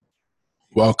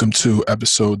Welcome to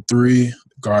episode 3,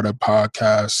 Guard Up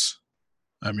Podcast.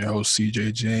 I'm your host,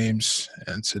 CJ James,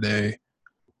 and today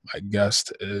my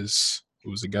guest who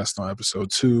was a guest on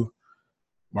episode 2,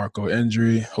 Marco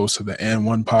Indri, host of the And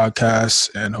One podcast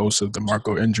and host of the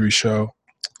Marco Indri Show.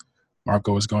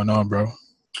 Marco, what's going on, bro?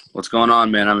 What's going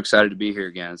on, man? I'm excited to be here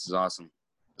again. This is awesome.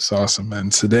 It's awesome, man.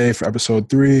 Today for episode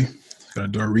 3, I'm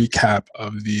going to do a recap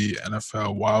of the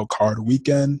NFL Wild Card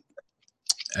Weekend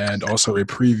and also a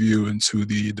preview into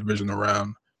the divisional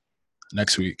round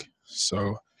next week.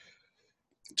 So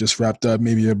just wrapped up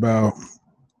maybe about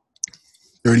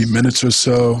 30 minutes or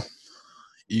so.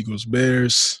 Eagles,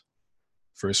 Bears,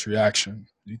 first reaction.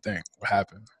 What do you think? What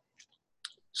happened?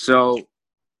 So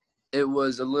it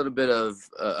was a little bit of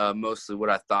mostly what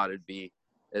I thought it'd be,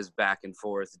 as back and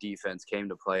forth defense came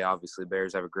to play. Obviously,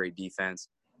 Bears have a great defense.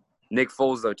 Nick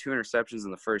Foles, though, 2 interceptions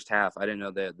in the first half. I didn't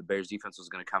know that the Bears defense was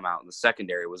going to come out and the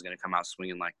secondary was going to come out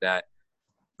swinging like that.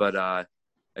 But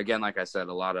again, like I said,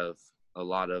 a lot of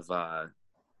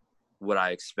what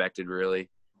I expected, really.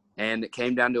 And it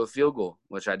came down to a field goal,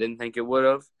 which I didn't think it would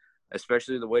have,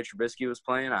 especially the way Trubisky was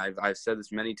playing. I've said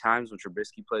this many times. When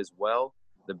Trubisky plays well,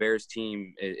 the Bears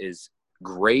team is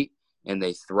great, and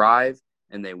they thrive,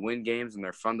 and they win games, and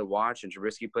they're fun to watch. And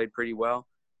Trubisky played pretty well.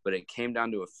 But it came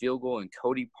down to a field goal, and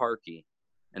Cody Parkey,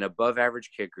 an above-average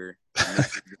kicker,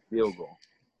 missed the field goal.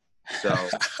 So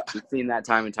we've seen that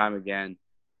time and time again.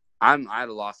 I'm at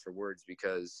a loss for words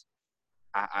because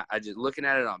I just looking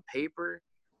at it on paper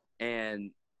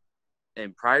and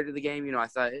prior to the game, I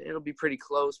thought it'll be pretty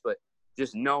close. But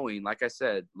just knowing, like I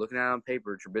said, looking at it on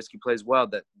paper, Trubisky plays well.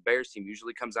 That Bears team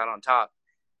usually comes out on top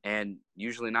and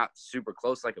usually not super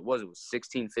close like it was. It was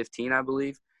 16-15, I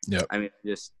believe. Yeah. I mean,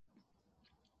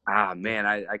 man,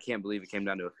 I can't believe it came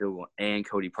down to a field goal and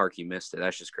Cody Parkey missed it.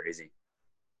 That's just crazy.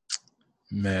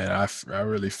 Man, I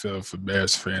really feel for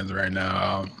Bears fans right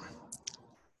now.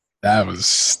 That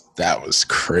was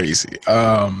crazy.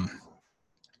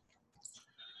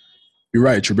 You're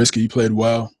right. Trubisky played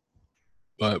well,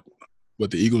 but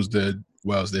what the Eagles did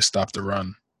well is they stopped the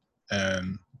run,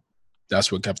 and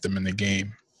that's what kept them in the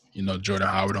game. Jordan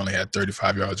Howard only had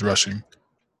 35 yards rushing.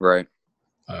 Right.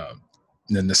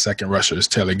 And then the second rusher is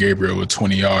Taylor Gabriel with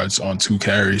 20 yards on 2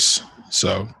 carries.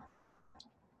 So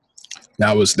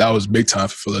that was big time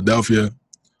for Philadelphia.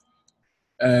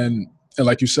 And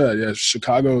like you said, yeah,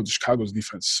 Chicago's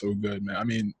defense is so good, man. I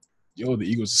mean, the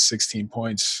Eagles are 16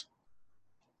 points.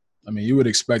 I mean, you would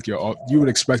expect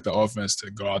the offense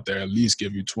to go out there at least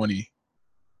give you 20.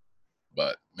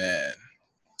 But man,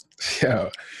 yeah,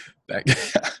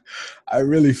 I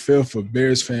really feel for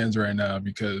Bears fans right now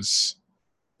because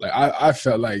I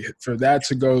felt like for that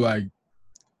to go like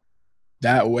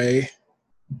that way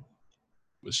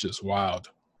was just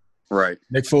wild. Right.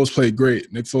 Nick Foles played great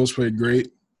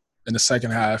in the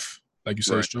second half. Like you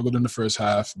said, He struggled in the first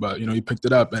half, but he picked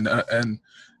it up. And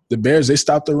the Bears, they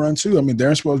stopped the run too. I mean,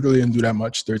 Darren Sproles really didn't do that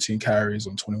much, 13 carries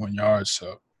on 21 yards.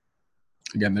 So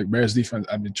again, the Bears defense,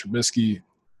 I mean, Trubisky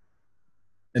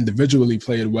individually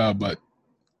played well, but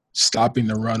stopping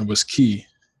the run was key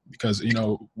because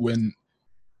when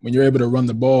you're able to run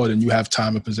the ball, then you have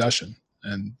time of possession.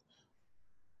 And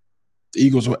the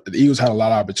Eagles had a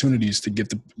lot of opportunities to get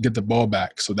the ball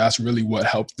back. So that's really what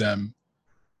helped them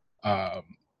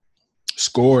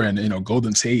score. And,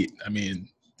 Golden Tate, I mean,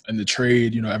 in the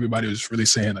trade, everybody was really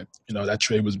saying that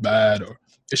trade was bad or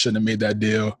they shouldn't have made that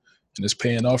deal. And it's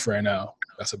paying off right now.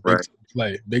 That's a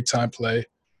big time play.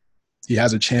 He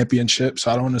has a championship.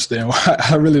 So I don't understand why.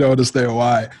 I really don't understand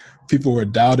why people were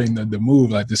doubting the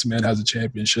move. Like, this man has a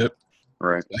championship.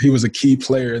 Right. He was a key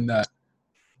player in that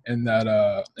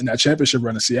championship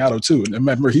run in Seattle too. And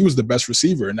remember, he was the best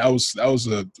receiver, and that was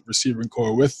a receiving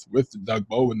core with Doug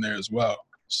Bowen there as well.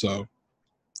 So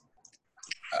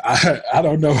I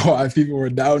don't know why people were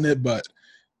doubting it, but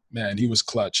man, he was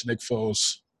clutch. Nick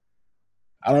Foles.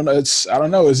 I don't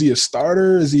know. Is he a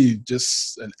starter? Is he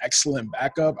just an excellent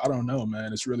backup? I don't know,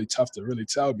 man. It's really tough to really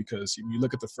tell because you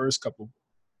look at the first couple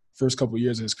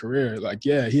years of his career. Like,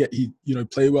 yeah, he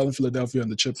played well in Philadelphia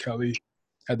under Chip Kelly,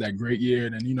 had that great year,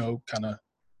 and then kind of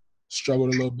struggled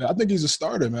a little bit. I think he's a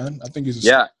starter, man. I think he's a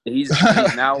starter. He's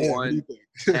now won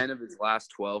 10 of his last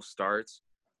 12 starts.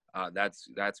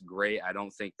 That's great. I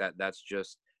don't think that's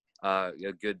just a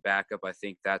good backup. I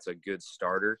think that's a good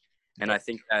starter. And I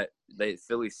think that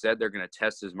Philly said they're going to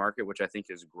test his market, which I think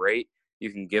is great.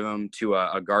 You can give him to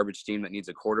a garbage team that needs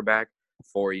a quarterback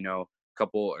for,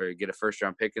 couple or get a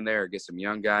first-round pick in there or get some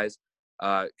young guys.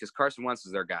 Because Carson Wentz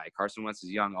is their guy. Carson Wentz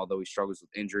is young, although he struggles with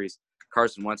injuries.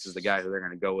 Carson Wentz is the guy who they're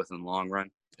going to go with in the long run.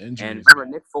 Injuries. And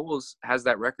remember, Nick Foles has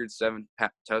that record 7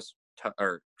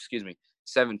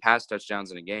 7 pass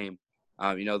touchdowns in a game.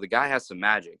 The guy has some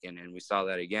magic, and we saw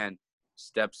that again.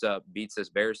 Steps up, beats this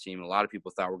Bears team. A lot of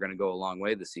people thought we're going to go a long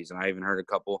way this season. I even heard a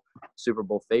couple Super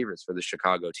Bowl favorites for the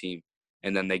Chicago team,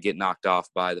 and then they get knocked off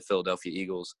by the Philadelphia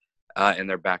Eagles and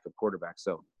their backup quarterback.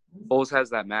 So Foles has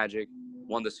that magic.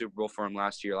 Won the Super Bowl for him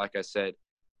last year. Like I said,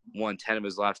 won 10 of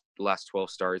his last 12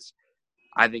 starts.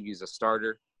 I think he's a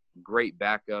starter, great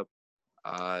backup,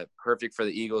 perfect for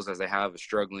the Eagles as they have a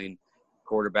struggling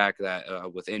quarterback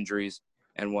that with injuries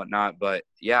and whatnot. But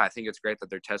yeah, I think it's great that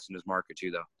they're testing his market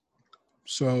too, though.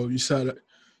 So you said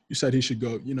he should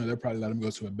go. They'll probably let him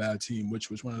go to a bad team. Which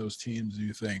one of those teams do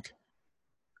you think?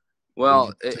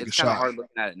 Well, it's kind of hard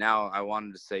looking at it now. I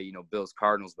wanted to say, Bills,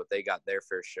 Cardinals, but they got their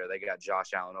fair share. They got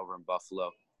Josh Allen over in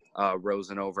Buffalo,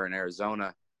 Rosen over in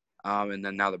Arizona, and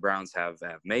then now the Browns have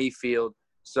Mayfield.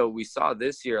 So we saw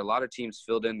this year a lot of teams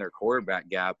filled in their quarterback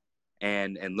gap,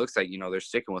 and looks like they're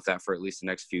sticking with that for at least the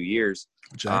next few years.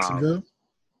 Jacksonville.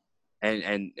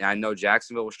 And I know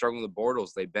Jacksonville was struggling with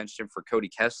Bortles. They benched him for Cody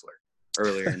Kessler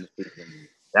earlier in the season.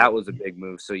 That was a big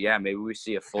move. So, yeah, maybe we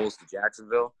see a Foles to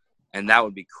Jacksonville, and that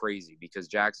would be crazy because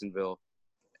Jacksonville,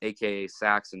 a.k.a.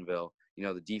 Saxonville,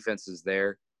 the defense is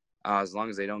there. As long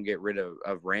as they don't get rid of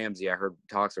Ramsey. I heard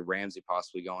talks of Ramsey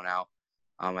possibly going out.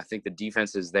 I think the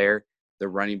defense is there. The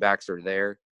running backs are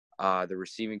there. The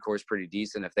receiving core is pretty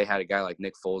decent. If they had a guy like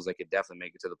Nick Foles, they could definitely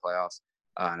make it to the playoffs.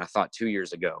 And I thought 2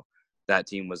 years ago, that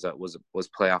team was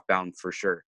playoff bound for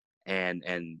sure, and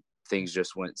things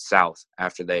just went south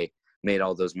after they made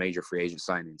all those major free agent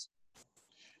signings.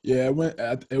 Yeah,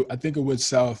 I think it went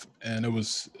south, and it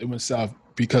went south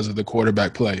because of the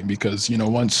quarterback play. Because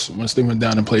once they went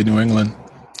down and played New England,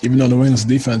 even though New England's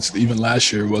defense even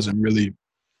last year wasn't really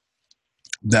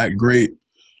that great,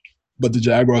 but the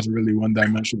Jaguars are really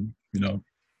one-dimensional.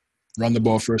 Run the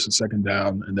ball first and second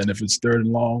down, and then if it's third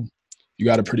and long, you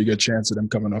got a pretty good chance of them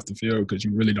coming off the field because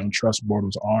you really don't trust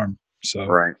Bortles' arm. So,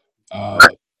 right.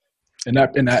 And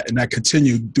that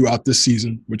continued throughout this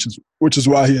season, which is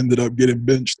why he ended up getting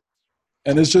benched.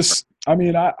 And it's just, you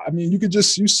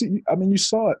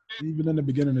saw it even in the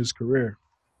beginning of his career.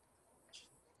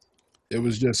 It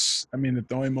was just, the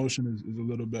throwing motion is a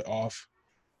little bit off.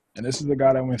 And this is the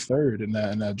guy that went third in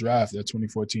that draft, that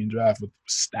 2014 draft, with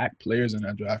stacked players in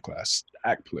that draft class.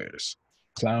 Stacked players.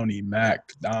 Clowney,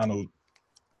 Mack, Donald,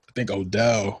 I think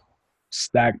Odell,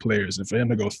 stacked players. And for him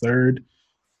to go third,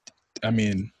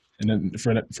 and then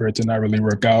for it to not really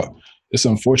work out, it's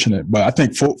unfortunate. But I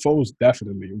think Foles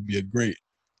definitely would be a great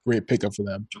pickup for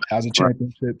them. Has a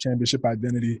championship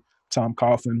identity. Tom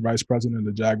Coughlin, vice president of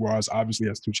the Jaguars, obviously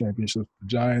has 2 championships with the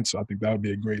Giants, so I think that would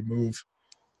be a great move.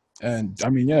 And, a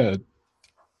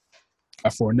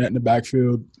Fournette in the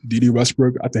backfield, D.D.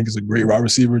 Westbrook, I think is a great wide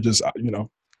receiver. Just,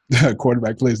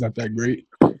 quarterback play is not that great.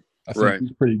 I think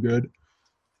he's pretty good.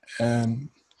 And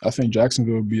I think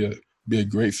Jacksonville would be a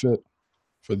great fit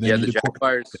for them. Yeah, the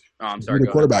Jaguars – I'm sorry, the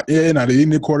quarterback. They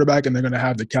need a quarterback, and they're going to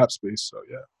have the cap space, so,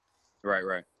 yeah.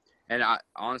 Right. And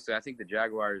honestly, I think the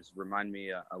Jaguars remind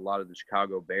me a lot of the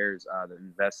Chicago Bears that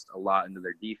invest a lot into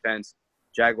their defense.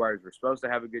 Jaguars were supposed to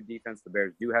have a good defense. The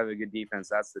Bears do have a good defense.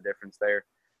 That's the difference there.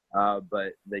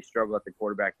 But they struggle at the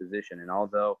quarterback position. And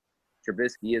although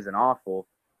Trubisky isn't awful,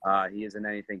 he isn't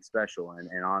anything special. And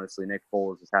honestly, Nick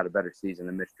Foles has had a better season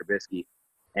than Mitch Trubisky.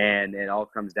 And it all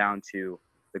comes down to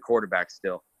the quarterback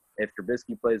still. If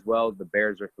Trubisky plays well, the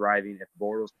Bears are thriving. If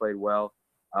Bortles played well,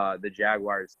 the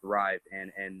Jaguars thrived.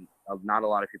 And not a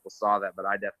lot of people saw that, but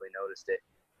I definitely noticed it,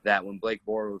 that when Blake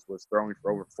Bortles was throwing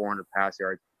for over 400 pass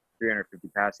yards, 350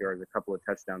 pass yards, a couple of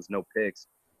touchdowns, no picks,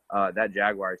 that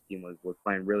Jaguars team was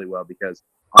playing really well because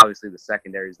obviously the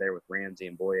secondary is there with Ramsey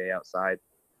and Boye outside,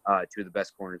 2 of the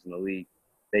best corners in the league.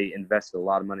 They invested a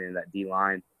lot of money in that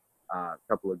D-line, a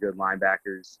couple of good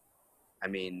linebackers.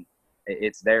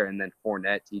 It's there. And then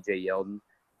Fournette, TJ Yeldon,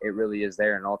 it really is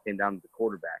there. And it all came down to the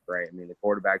quarterback, right? The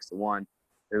quarterback's the one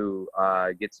who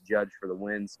gets judged for the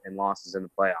wins and losses in the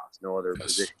playoffs. No other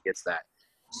position gets that.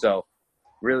 So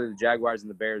really the Jaguars and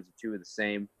the Bears are 2 of the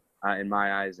same in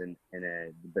my eyes. And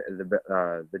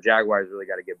the Jaguars really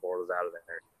got to get Bortles out of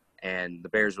there. And the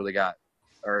Bears Trubisky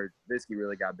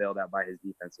really got bailed out by his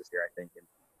defense this year, I think. And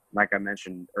like I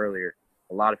mentioned earlier,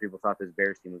 a lot of people thought this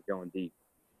Bears team was going deep.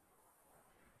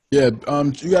 Yeah,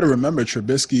 you got to remember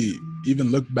Trubisky. Even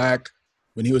look back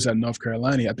when he was at North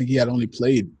Carolina. I think he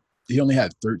only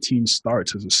had 13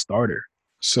 starts as a starter.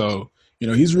 So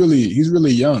he's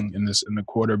really young in the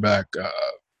quarterback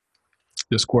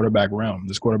this quarterback realm,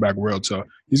 this quarterback world. So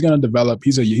he's going to develop.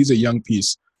 He's a young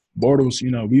piece. Bortles,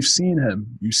 we've seen him.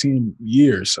 You've seen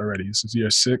years already. This is year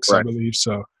 6, right, I believe.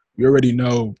 So we already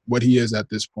know what he is at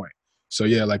this point. So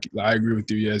yeah, like I agree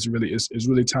with you. Yeah, it's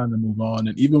really time to move on.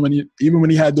 And even when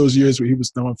he had those years where he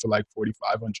was throwing for like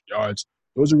 4,500 yards,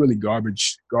 those are really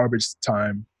garbage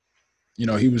time.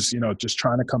 He was just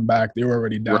trying to come back. They were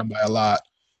already Right. down by a lot,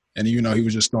 and he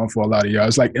was just throwing for a lot of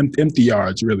yards, like empty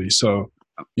yards, really. So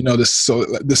the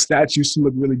stats used to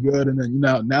look really good, and then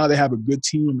now they have a good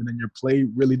team, and then your play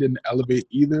really didn't elevate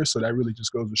either. So that really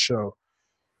just goes to show,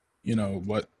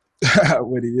 what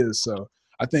what he is. So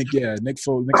I think Nick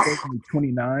Foles only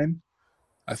 29.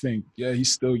 I think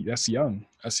that's young.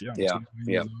 That's young. Yeah. 29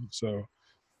 Yeah. years old. So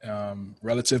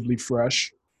relatively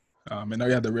fresh. I know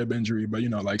he had the rib injury, but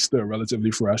like still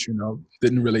relatively fresh.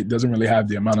 Doesn't really have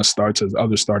the amount of starts as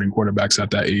other starting quarterbacks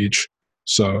at that age.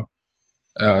 So,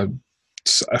 I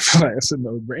feel like it's a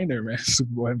no-brainer, man.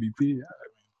 Super Bowl MVP. Yeah.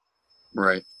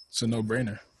 Right. It's a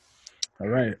no-brainer. All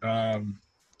right.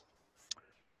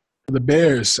 The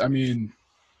Bears. I mean,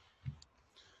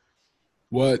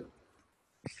 what?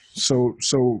 So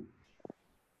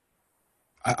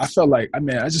I felt like I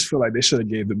just feel like they should have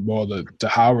gave the ball to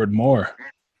Howard more.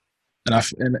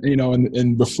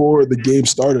 And before the game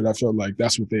started, I felt like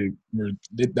that's what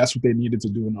that's what they needed to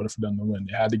do in order for them to win.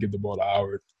 They had to give the ball to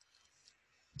Howard.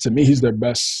 To me, he's their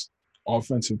best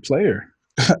offensive player.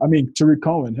 I mean, Tariq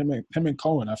Cohen, him and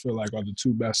Cohen, I feel like are the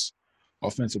two best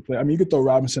offensive players. I mean, you could throw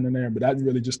Robinson in there, but that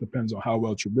really just depends on how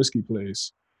well Trubisky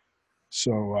plays.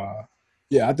 So,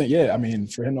 I think, I mean,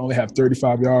 for him to only have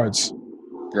 35 yards,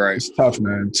 Right. it's tough,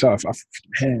 man. Tough.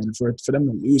 Man, for them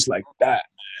to lose like that,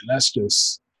 man, that's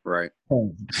just right.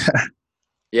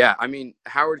 Yeah, I mean,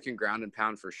 Howard can ground and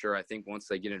pound for sure. I think once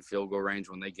they get in field goal range,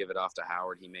 when they give it off to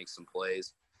Howard, he makes some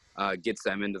plays, gets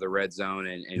them into the red zone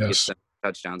and gets them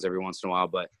touchdowns every once in a while.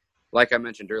 But like I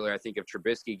mentioned earlier, I think if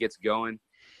Trubisky gets going,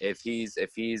 if he's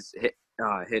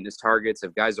hitting his targets,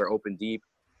 if guys are open deep,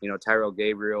 Tyrell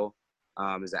Gabriel,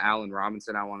 is it Allen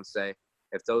Robinson, I want to say,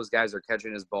 if those guys are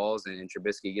catching his balls and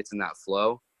Trubisky gets in that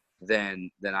flow, then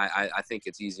I think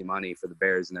it's easy money for the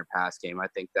Bears in their pass game. I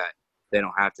think that they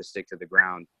don't have to stick to the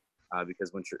ground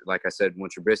because like I said, when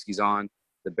Trubisky's on,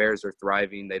 the Bears are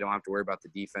thriving. They don't have to worry about the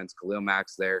defense. Khalil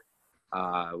Mack's there.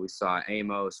 We saw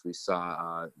Amos. We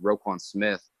saw Roquan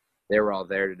Smith. They were all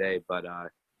there today, but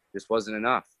just wasn't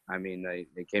enough. I mean,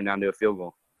 they came down to a field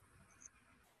goal.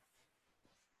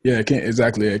 Yeah,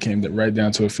 it came right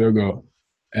down to a field goal.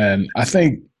 And I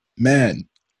think, man,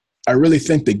 I really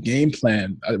think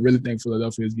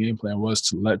Philadelphia's game plan was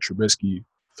to let Trubisky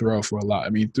throw for a lot. I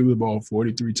mean, he threw the ball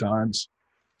 43 times.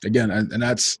 Again,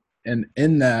 and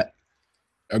in that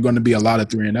are going to be a lot of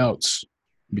 3-and-outs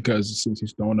because since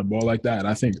he's throwing the ball like that, and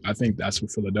I think that's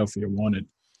what Philadelphia wanted,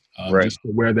 just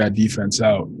to wear that defense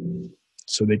out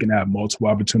so they can have multiple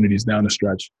opportunities down the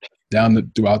stretch,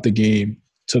 throughout the game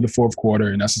to the fourth quarter,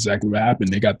 and that's exactly what happened.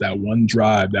 They got that one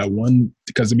drive,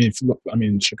 because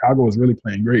Chicago was really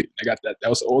playing great. They got that. That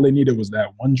was all they needed was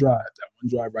that one drive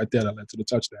right there that led to the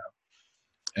touchdown,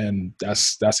 and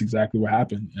that's exactly what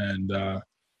happened. And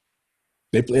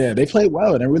they played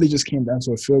well, and it really just came down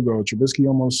to a field goal. Trubisky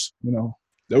almost,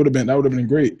 that would have been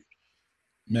great,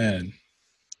 man.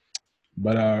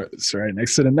 But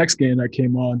next to the next game that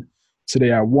came on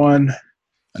today at 1,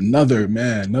 another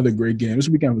great game. This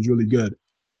weekend was really good.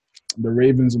 The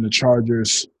Ravens and the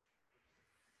Chargers.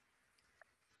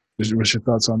 What's your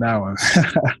thoughts on that one?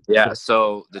 Yeah,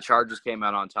 so the Chargers came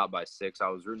out on top by 6. I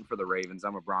was rooting for the Ravens.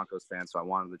 I'm a Broncos fan, so I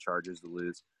wanted the Chargers to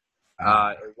lose.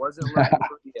 It wasn't looking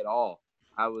pretty at all.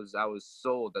 I was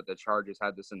sold that the Chargers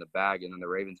had this in the bag, and then the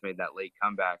Ravens made that late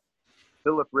comeback.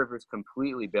 Phillip Rivers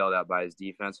completely bailed out by his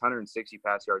defense, 160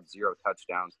 pass yards, 0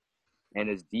 touchdowns, and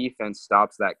his defense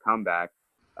stops that comeback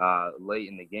late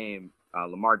in the game.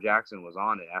 Lamar Jackson was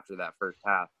on it after that first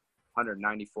half,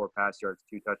 194 pass yards,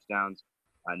 2 touchdowns,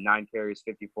 9 carries,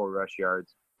 54 rush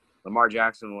yards. Lamar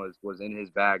Jackson was in his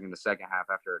bag in the second half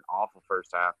after an awful first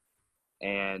half.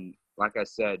 And like I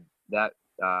said, that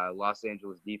Los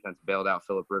Angeles defense bailed out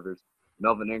Phillip Rivers.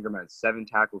 Melvin Ingram had 7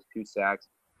 tackles, 2 sacks,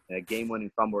 and a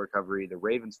game-winning fumble recovery. The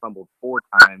Ravens fumbled 4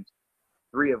 times,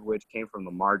 3 of which came from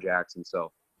Lamar Jackson.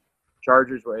 So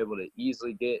Chargers were able to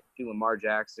easily get to Lamar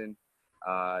Jackson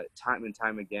time and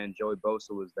time again. Joey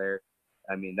Bosa was there.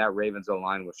 I mean, that Ravens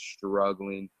O-line was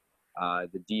struggling.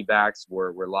 The D-backs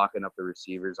were locking up the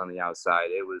receivers on the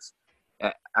outside. It was,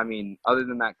 I mean, other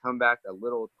than that comeback, a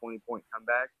little 20-point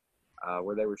comeback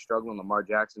where they were struggling, Lamar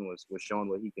Jackson was showing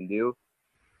what he can do.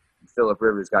 Phillip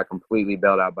Rivers got completely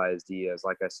bailed out by his D, as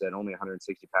like I said, only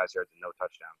 160 pass yards and no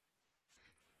touchdown.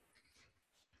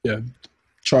 Yeah,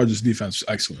 Chargers defense,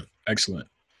 excellent.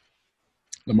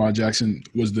 Lamar Jackson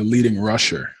was the leading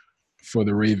rusher for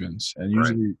the Ravens. And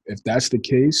usually if that's the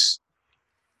case,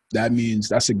 that means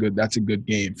that's a good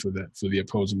game for the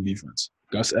opposing defense.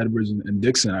 Gus Edwards and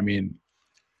Dixon, I mean,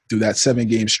 through that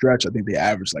 7-game stretch, I think they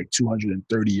averaged like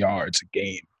 230 yards a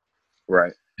game.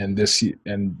 Right. And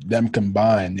them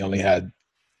combined, they only had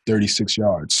 36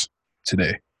 yards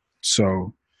today.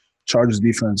 So Chargers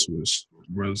defense was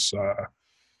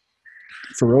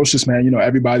ferocious, man. You know,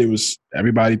 everybody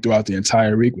throughout the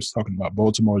entire week was talking about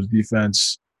Baltimore's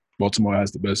defense. Baltimore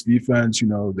has the best defense. You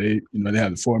know, they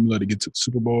have the formula to get to the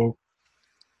Super Bowl.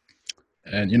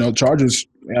 And, you know, Chargers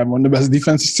have one of the best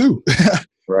defenses too.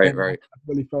 Right. I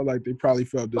really felt like they probably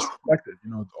felt disrespected, you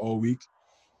know, all week.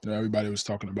 You know, everybody was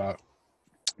talking about,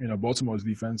 you know, Baltimore's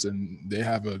defense, and they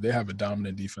have a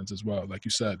dominant defense as well. Like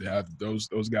you said, they have those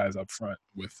guys up front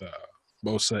with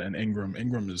Bosa and Ingram.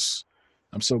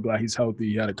 I'm so glad he's healthy.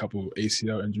 He had a couple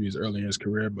ACL injuries early in his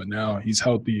career, but now he's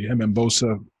healthy. Him and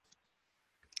Bosa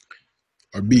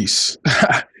are beasts.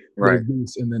 Right.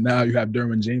 Beasts. And then now you have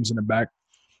Derwin James in the back.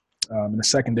 In the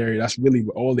secondary, that's really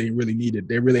all they really needed.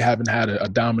 They really haven't had a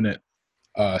dominant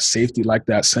safety like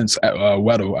that since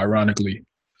Weddle, ironically.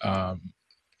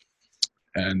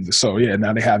 And so, yeah,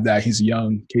 now they have that. He's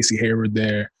young. Casey Hayward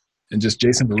there. And just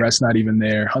Jason Verrett's not even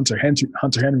there. Hunter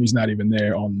Henry's not even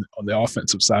there on the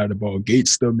offensive side of the ball.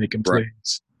 Gates still making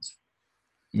plays.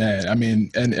 Right. Man, I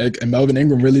mean, and Melvin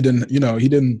Ingram really didn't, he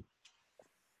didn't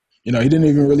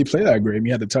even really play that great. I mean,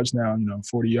 he had the touchdown,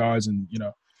 40 yards, and,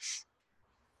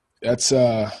 that's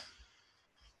man,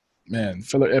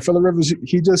 Phillip Rivers,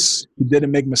 he didn't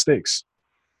make mistakes.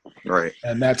 Right.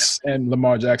 And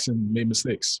Lamar Jackson made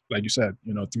mistakes. Like you said,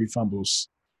 3 fumbles,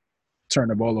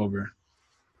 turned the ball over,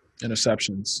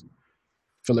 interceptions.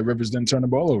 Phillip Rivers didn't turn the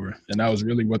ball over. And that was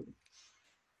really what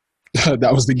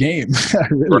that was the game,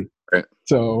 really. Right.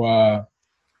 So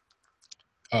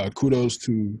kudos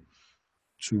to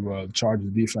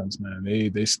Chargers defense, man.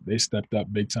 They stepped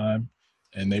up big time.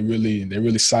 And they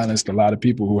really silenced a lot of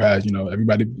people who had,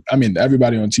 everybody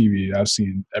on TV. I've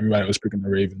seen everybody was picking the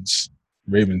Ravens.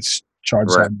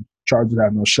 Chargers have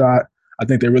no shot. I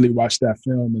think they really watched that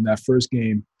film in that first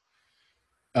game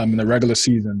in the regular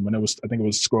season when I think it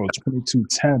was scored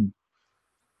 22-10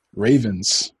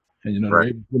 Ravens. And, the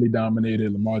Ravens really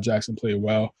dominated. Lamar Jackson played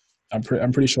well. I'm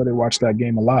pretty sure they watched that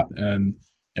game a lot and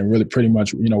really pretty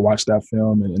much, watched that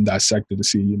film and dissected to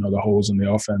see, the holes in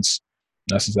the offense.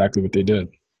 That's exactly what they did.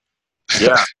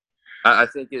 Yeah. I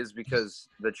think it is because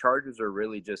the Chargers are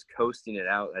really just coasting it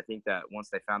out. I think that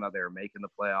once they found out they were making the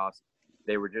playoffs,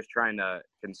 they were just trying to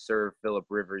conserve Phillip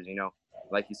Rivers,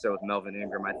 like you said with Melvin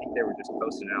Ingram. I think they were just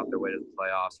coasting out their way to the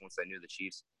playoffs once they knew the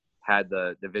Chiefs had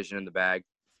the division in the bag.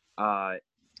 And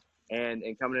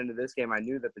coming into this game, I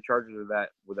knew that the Chargers were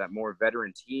that more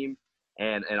veteran team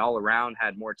and all around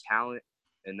had more talent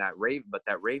in but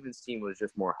that Ravens team was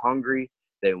just more hungry.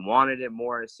 They wanted it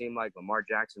more. It seemed like Lamar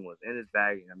Jackson was in his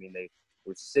bag. I mean, they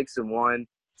were 6-1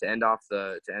 to end off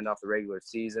the regular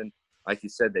season. Like you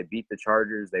said, they beat the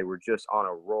Chargers. They were just on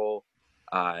a roll,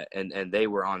 and they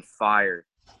were on fire.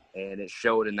 And it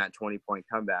showed in that 20-point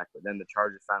comeback. But then the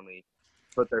Chargers finally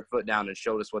put their foot down and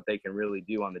showed us what they can really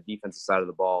do on the defensive side of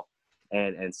the ball,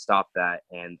 and stop that.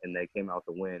 And they came out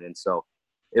to win. And so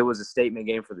it was a statement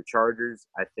game for the Chargers.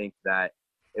 I think that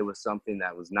it was something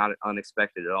that was not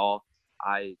unexpected at all.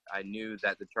 I knew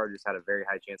that the Chargers had a very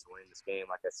high chance of winning this game.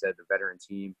 Like I said, the veteran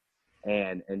team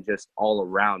and just all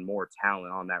around more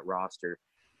talent on that roster.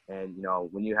 And,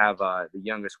 when you have the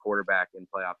youngest quarterback in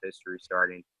playoff history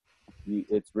starting,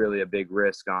 it's really a big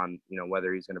risk on,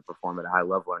 whether he's going to perform at a high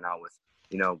level or not with,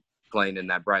 playing in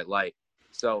that bright light.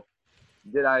 So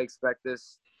did I expect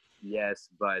this? Yes.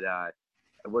 But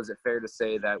was it fair to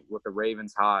say that with the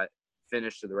Ravens' hot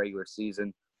finish to the regular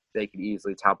season, they could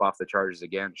easily top off the Chargers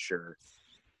again? Sure.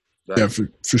 But, yeah,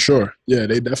 for sure. Yeah,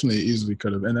 they definitely easily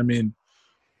could have. And, I mean,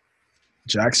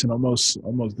 Jackson almost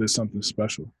did something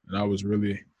special. And I was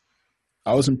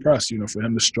impressed, for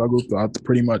him to struggle throughout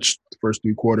pretty much the first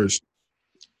 3 quarters.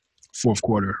 Fourth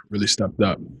quarter really stepped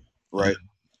up. Right.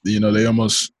 And, they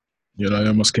almost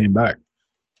came back.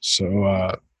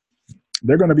 So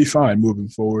they're going to be fine moving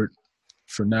forward.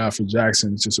 For now, for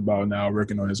Jackson, it's just about now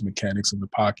working on his mechanics in the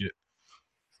pocket.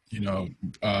 Now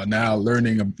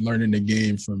learning the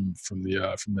game from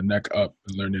the neck up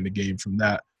and learning the game from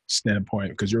that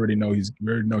standpoint, because you already know he's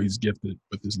gifted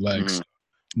with his legs.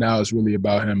 Mm-hmm. Now it's really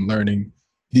about him learning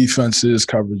defenses,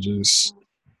 coverages,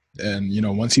 and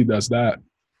once he does that,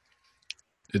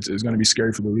 it's going to be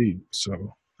scary for the league.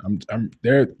 So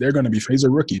they're going to be. He's a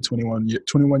rookie, 21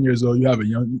 years old. You have a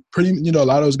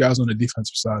lot of those guys on the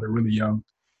defensive side are really young.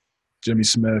 Jimmy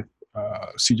Smith.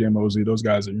 CJ Mosley, those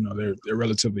guys are, they're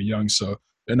relatively young, so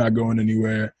they're not going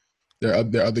anywhere. their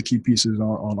other key pieces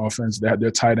on offense.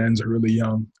 Their tight ends are really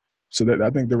young, so I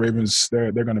think the Ravens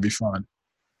they're going to be fine.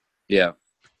 Yeah.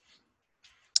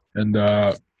 And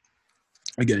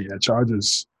again, yeah,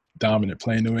 Chargers dominant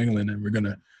playing New England,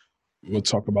 and we'll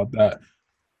talk about that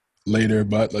later.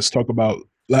 But let's talk about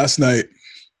last night.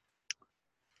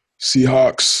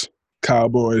 Seahawks,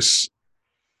 Cowboys,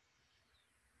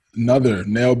 another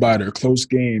nail biter, close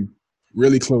game,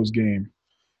 really close game.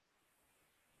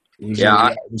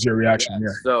 What was your reaction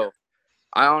there? So,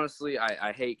 I honestly,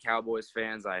 I hate Cowboys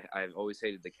fans. I've always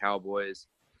hated the Cowboys.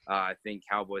 I think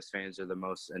Cowboys fans are the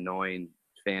most annoying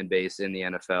fan base in the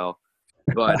NFL.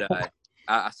 But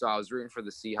so I was rooting for the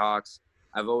Seahawks.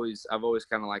 I've always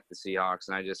kind of liked the Seahawks,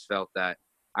 and I just felt that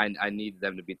I needed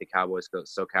them to beat the Cowboys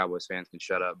so Cowboys fans can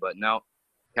shut up. But no,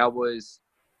 Cowboys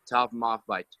top them off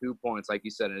by 2 points, like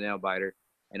you said, a nail biter.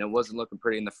 And it wasn't looking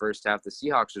pretty in the first half. The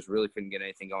Seahawks just really couldn't get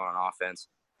anything going on offense.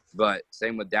 But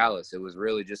same with Dallas. It was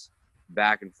really just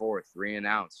back and forth, 3 and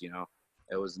outs,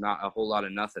 It was not a whole lot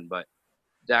of nothing. But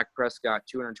Dak Prescott,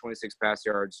 226 pass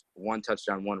yards, 1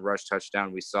 touchdown, 1 rush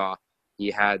touchdown. We saw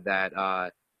he had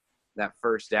that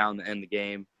first down to end the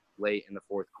game late in the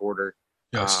fourth quarter.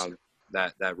 Yes.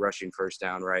 That rushing first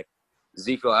down, right?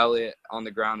 Ezekiel Elliott on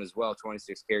the ground as well,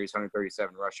 26 carries,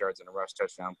 137 rush yards, and a rush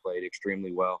touchdown, played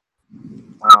extremely well.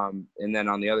 And then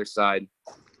on the other side,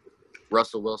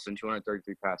 Russell Wilson,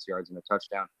 233 pass yards and a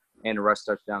touchdown and a rush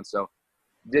touchdown. So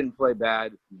didn't play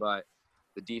bad, but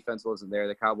the defense wasn't there.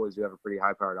 The Cowboys do have a pretty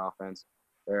high-powered offense.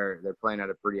 They're playing at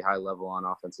a pretty high level on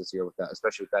offense this year with that,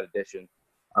 especially with that addition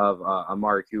of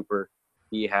Amari Cooper.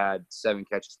 He had 7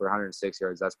 catches for 106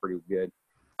 yards. That's pretty good.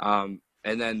 And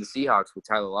then the Seahawks with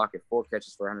Tyler Lockett, 4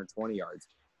 catches for 120 yards.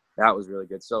 That was really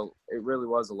good. So it really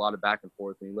was a lot of back and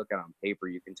forth. When you look at it on paper,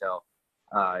 you can tell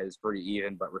it was pretty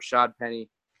even. But Rashad Penny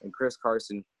and Chris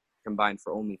Carson combined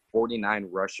for only 49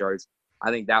 rush yards. I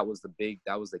think that was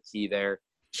the key there,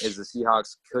 is the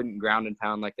Seahawks couldn't ground and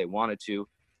pound like they wanted to,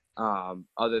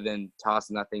 other than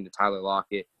tossing that thing to Tyler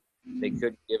Lockett. They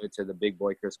couldn't give it to the big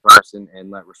boy Chris Carson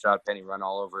and let Rashad Penny run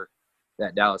all over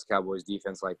that Dallas Cowboys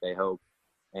defense like they hoped.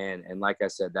 And like I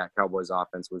said, that Cowboys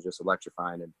offense was just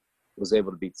electrifying and was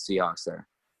able to beat the Seahawks there.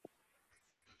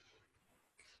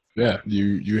 Yeah,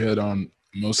 you hit on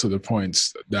most of the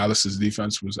points. Dallas's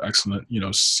defense was excellent.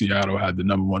 Seattle had the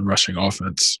number 1 rushing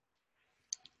offense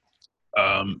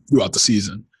throughout the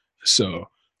season. So,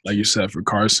 like you said, for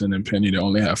Carson and Penny, they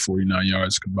only have 49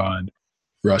 yards combined.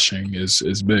 Rushing is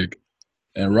big.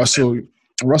 And Russell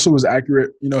was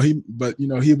accurate. He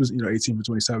was 18 for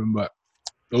 27, but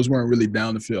those weren't really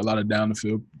down the field. A lot of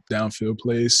downfield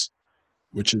plays,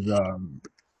 which is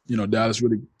Dallas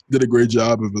really did a great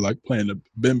job of playing the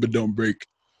bend but don't break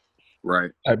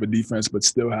right type of defense, but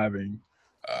still having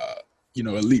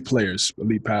elite players,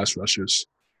 elite pass rushers,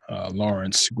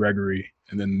 Lawrence, Gregory,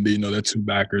 and then their 2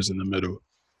 backers in the middle.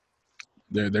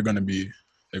 They're going to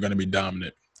be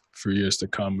dominant for years to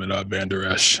come with Van Der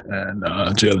Esch and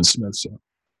Jalen Smith. So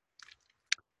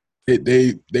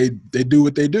they do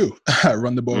what they do: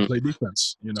 run the ball, play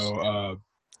defense.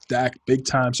 Dak, big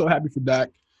time. So happy for Dak.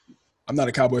 I'm not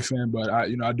a Cowboy fan, but I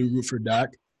do root for Dak.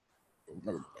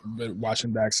 I've been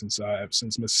watching Dak since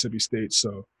Mississippi State.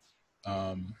 So,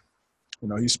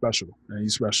 he's special, and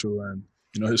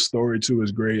his story too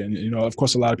is great. And of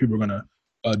course, a lot of people are gonna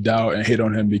doubt and hate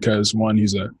on him because one,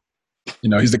 he's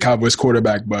the Cowboys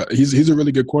quarterback, but he's a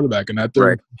really good quarterback. And that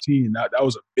 13, that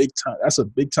was a big time. That's a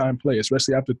big time play,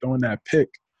 especially after throwing that pick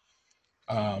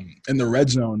in the red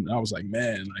zone. I was like,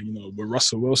 man, with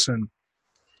Russell Wilson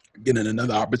getting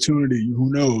another opportunity,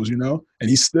 who knows, And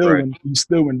he still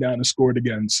went down and scored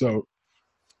again. So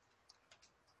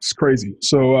it's crazy.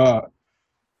 So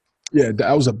yeah,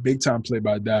 that was a big time play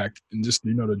by Dak, and just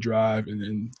the drive,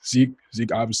 and Zeke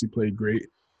obviously played great.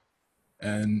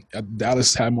 And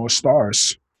Dallas had more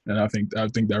stars, and I think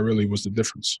that really was the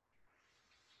difference.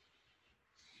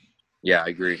 Yeah, I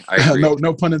agree.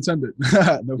 No pun intended.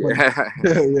 No pun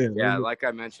intended. Yeah, like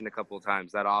I mentioned a couple of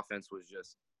times, that offense was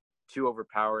just too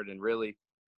overpowered. And really,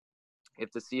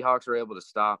 if the Seahawks were able to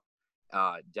stop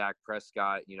Dak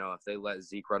Prescott, if they let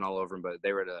Zeke run all over him, but if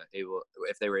they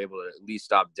were able to at least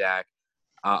stop Dak,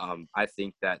 I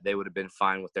think that they would have been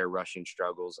fine with their rushing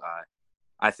struggles.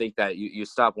 I think that you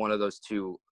stop one of those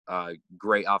 2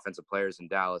 great offensive players in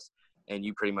Dallas, and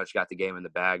you pretty much got the game in the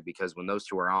bag, because when those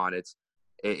 2 are on,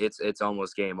 it's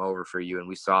almost game over for you. And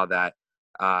we saw that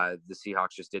the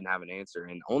Seahawks just didn't have an answer,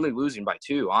 and only losing by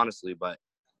 2, honestly. But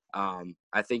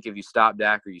I think if you stop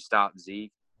Dak or you stop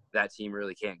Zeke, that team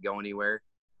really can't go anywhere.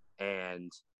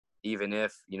 And even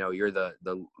if you're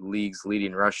the league's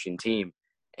leading rushing team,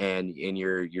 and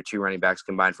your two running backs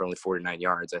combined for only 49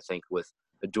 yards. I think with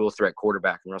a dual threat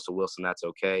quarterback and Russell Wilson, that's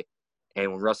okay.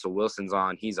 And when Russell Wilson's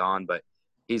on, he's on, but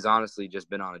he's honestly just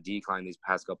been on a decline these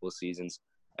past couple of seasons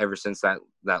ever since that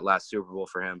last Super Bowl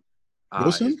for him.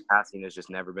 Wilson? His passing has just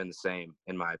never been the same,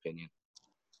 in my opinion.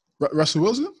 Russell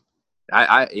Wilson?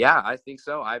 I think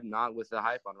so. I'm not with the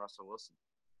hype on Russell Wilson.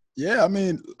 Yeah, I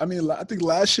mean, I think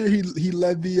last year he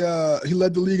led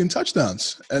the league in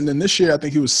touchdowns, and then this year I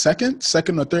think he was second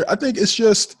or third. I think it's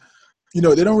just, they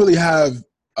don't really have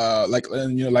like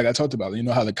I talked about,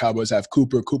 how the Cowboys have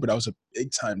Cooper. That was a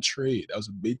big time trade.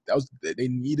 They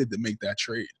needed to make that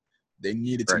trade. They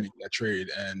needed to make that trade,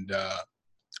 and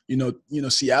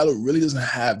Seattle really doesn't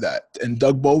have that. And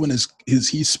Doug Baldwin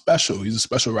he's special. He's a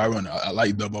special route runner. I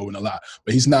like Doug Baldwin a lot,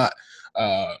 but he's not.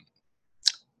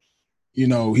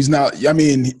 He's not. I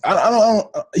mean, I don't.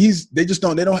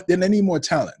 They need more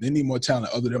talent. They need more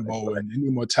talent other than Baldwin. They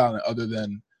need more talent other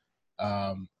than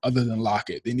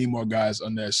Lockett. They need more guys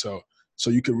on there, so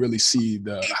you can really see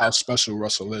how special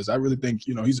Russell is. I really think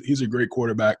he's a great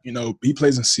quarterback. He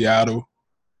plays in Seattle.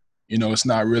 It's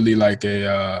not really like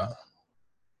a.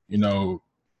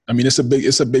 I mean, it's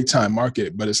a big time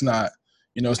market, but it's not.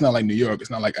 It's not like New York.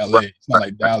 It's not like LA. It's not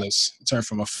like Dallas. In terms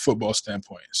from a football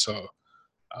standpoint, so.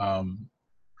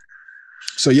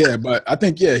 Yeah, but I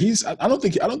think I don't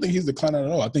think he's declining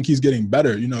at all. I think he's getting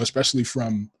better, especially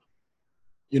from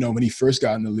when he first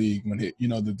got in the league, when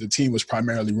the team was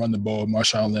primarily run the ball,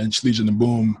 Marshawn Lynch, Legion of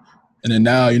Boom, and then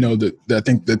now I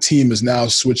think the team is now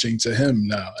switching to him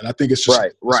now, and I think it's just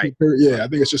right. Yeah, I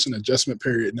think it's just an adjustment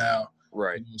period now.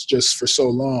 Right. It's just for so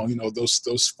long, those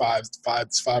 5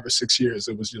 or 6 years,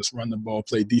 it was just run the ball,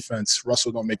 play defense.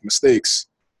 Russell don't make mistakes,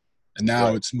 and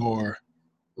now it's more.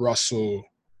 Russell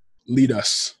lead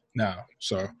us now.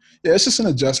 So, yeah, it's just an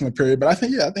adjustment period. But I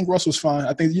think Russell's fine.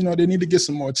 I think, they need to get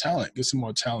some more talent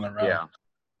around. Yeah.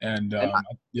 And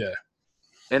yeah.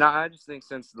 And I just think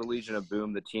since the Legion of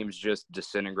Boom, the team's just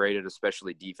disintegrated,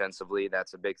 especially defensively.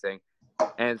 That's a big thing.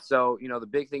 And so, the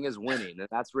big thing is winning. And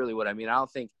that's really what I mean. I don't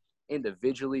think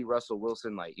individually Russell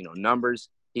Wilson, numbers,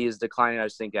 he is declining. I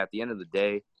just think at the end of the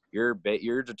day, you're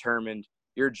determined,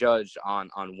 you're judged on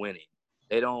winning.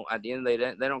 They don't. At the end of the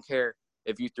day, they don't care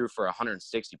if you threw for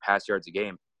 160 pass yards a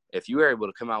game. If you were able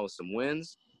to come out with some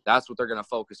wins, that's what they're going to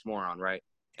focus more on, right?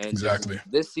 And exactly.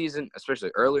 This season,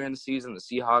 especially earlier in the season, the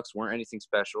Seahawks weren't anything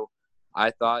special.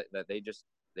 I thought that they just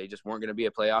weren't going to be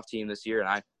a playoff team this year, and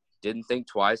I didn't think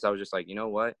twice. I was just like, you know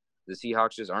what? The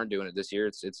Seahawks just aren't doing it this year.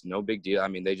 It's no big deal. I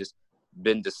mean, they just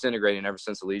been disintegrating ever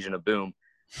since the Legion of Boom,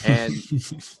 and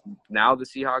now the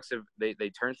Seahawks they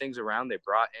turned things around. They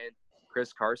brought in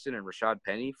Chris Carson and Rashad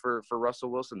Penny for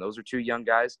Russell Wilson. Those are two young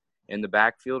guys in the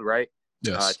backfield, right?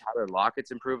 Yes. Tyler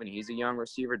Lockett's improving. He's a young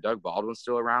receiver. Doug Baldwin's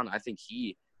still around. I think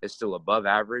he is still above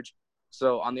average.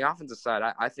 So on the offensive side,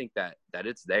 I think that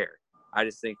it's there. I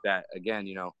just think that,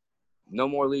 again, no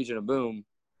more Legion of Boom.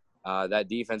 That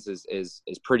defense is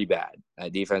pretty bad.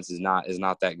 That defense is not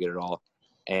that good at all.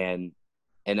 And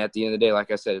at the end of the day, like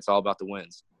I said, it's all about the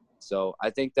wins. So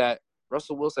I think that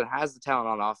Russell Wilson has the talent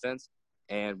on offense.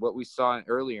 And what we saw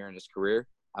earlier in his career,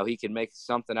 how he can make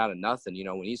something out of nothing.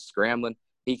 When he's scrambling,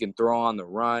 he can throw on the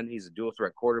run. He's a dual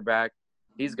threat quarterback.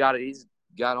 He's got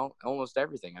almost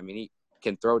everything. I mean, he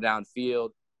can throw downfield.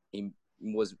 He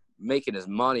was making his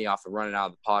money off of running out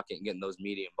of the pocket and getting those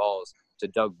medium balls to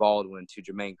Doug Baldwin, to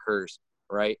Jermaine Kearse,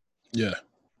 right? Yeah,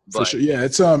 for sure. Yeah,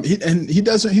 it's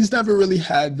he's never really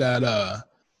had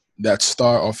that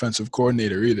star offensive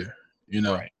coordinator either.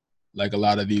 Right. Like a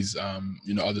lot of these,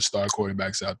 other star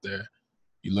quarterbacks out there.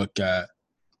 You look at,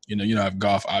 have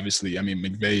Goff, obviously. I mean,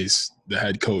 McVay's the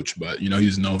head coach, but,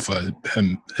 he's known for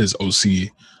his OC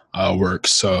work.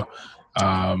 So,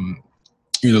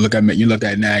 you look at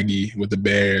Nagy with the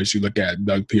Bears. You look at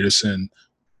Doug Peterson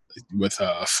with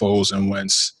Foles and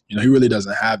Wentz. He really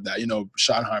doesn't have that.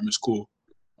 Schottenheimer's cool.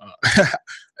 But,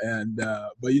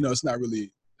 it's not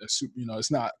really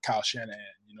it's not Kyle Shanahan.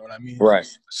 You know what I mean? Right.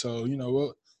 So,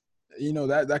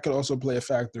 that could also play a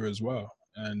factor as well.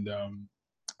 And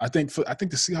I think the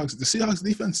Seahawks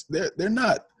defense, they're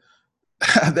not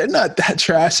that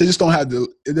trash. They just don't have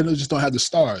the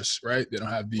stars, right? They don't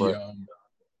have the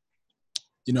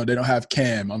they don't have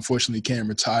Cam. Unfortunately, Cam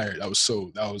retired. That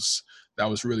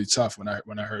was really tough when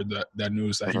I heard that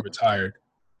news that he retired.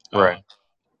 Right.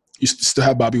 You still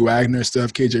have Bobby Wagner, still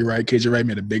have KJ Wright. KJ Wright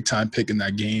made a big time pick in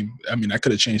that game. I mean, that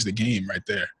could have changed the game right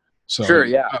there. So sure,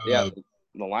 yeah.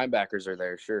 The linebackers are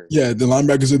there, sure. Yeah, the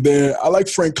linebackers are there. I like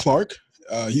Frank Clark.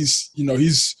 He's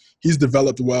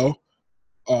developed well.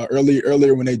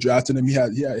 Earlier when they drafted him, he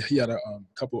had a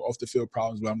couple off the field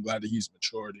problems, but I'm glad that he's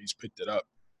matured. He's picked it up.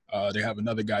 They have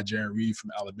another guy, Jaron Reed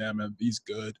from Alabama. He's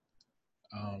good.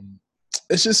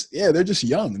 It's just, yeah, they're just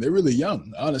young. They're really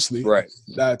young, honestly. Right.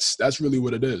 That's really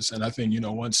what it is. And I think,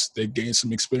 once they gain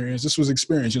some experience, this was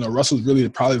experience. Russell's really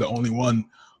probably the only one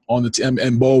on the team,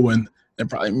 and Baldwin, and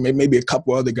probably maybe a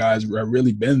couple other guys who have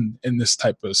really been in this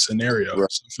type of scenario.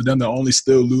 Right. So for them to only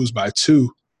still lose by 2,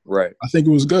 right, I think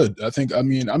it was good. I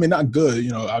mean, not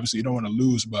good. Obviously you don't want to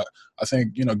lose, but I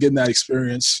think, getting that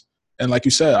experience. And like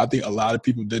you said, I think a lot of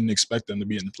people didn't expect them to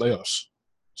be in the playoffs.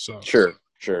 So sure.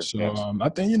 So yes. I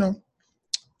think,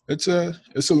 it's a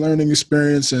learning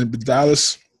experience, and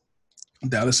Dallas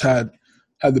had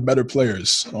the better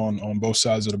players on both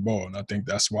sides of the ball, and I think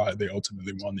that's why they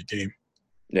ultimately won the game.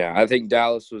 Yeah, I think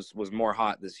Dallas was more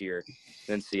hot this year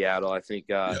than Seattle. I think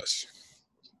Yes.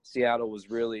 Seattle was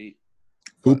really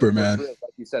Cooper, man. Like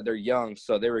you said, they're young,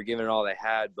 so they were giving it all they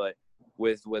had. But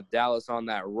with Dallas on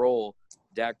that roll,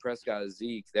 Dak Prescott and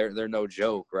Zeke, they're no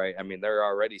joke, right? I mean, they're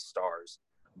already stars.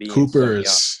 Cooper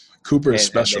is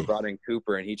special. And they brought in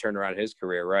Cooper, and he turned around his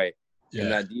career, right? Yeah.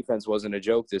 And that defense wasn't a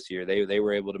joke this year. They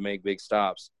were able to make big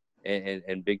stops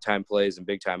and big time plays and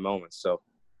big time moments. So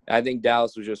I think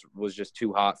Dallas was just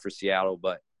too hot for Seattle.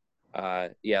 But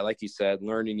yeah, like you said,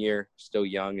 learning year, still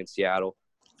young in Seattle,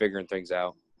 figuring things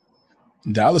out.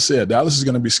 Dallas is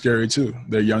going to be scary too.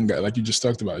 They're young guys, like you just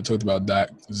talked about. You talked about Dak,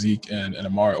 Zeke, and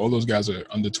Amari. All those guys are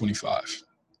under 25.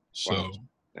 So, wow.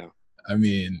 Yeah. I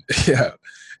mean, yeah,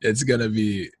 it's going to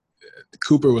be –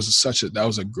 Cooper that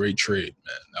was a great trade,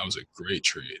 man. That was a great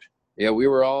trade. Yeah, we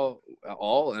were all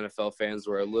NFL fans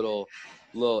were a little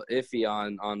iffy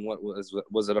on what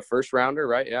was it a first rounder,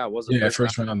 right? Yeah, it was a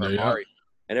first rounder, yeah.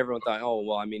 And everyone thought, oh,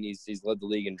 well, I mean, he's led the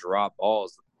league in drop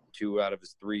balls 2 out of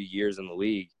his 3 years in the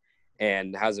league,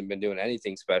 and hasn't been doing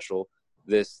anything special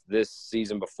this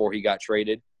season before he got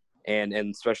traded, and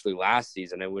especially last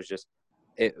season. It was just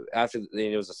it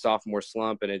was a sophomore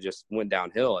slump, and it just went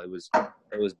downhill. It was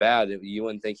bad. You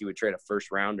wouldn't think he would trade a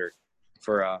first rounder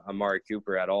for Amari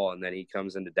Cooper at all, and then he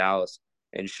comes into Dallas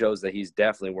and shows that he's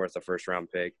definitely worth a first round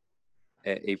pick.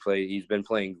 He's been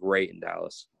playing great in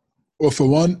Dallas. Well, for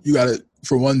one,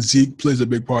 Zeke plays a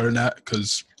big part in that,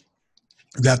 because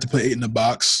you have to play 8 in the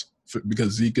box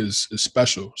because Zeke is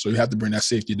special. So you have to bring that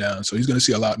safety down. So he's going to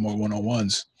see a lot more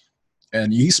one-on-ones,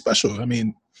 and he's special. I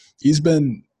mean, he's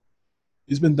been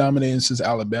dominating since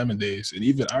Alabama days,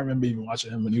 and I remember even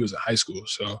watching him when he was in high school.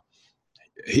 So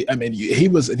he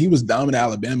was dominant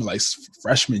Alabama like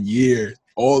freshman year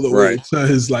all the way to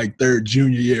his like third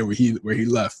junior year where he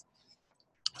left.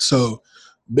 So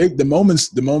the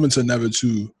moments are never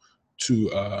too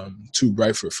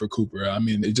bright for Cooper. I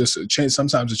mean, it just change.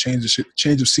 Sometimes a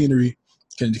change of scenery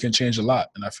can change a lot,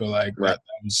 and I feel like that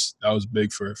was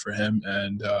big for him.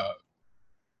 And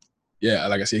yeah,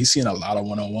 like I said, he's seeing a lot of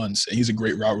one-on-ones, and he's a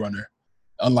great route runner.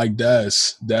 Unlike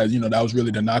Dez, that was really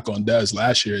the knock on Dez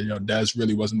last year. Dez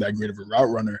really wasn't that great of a route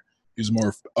runner. He was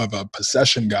more of a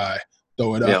possession guy,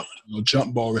 throw it up,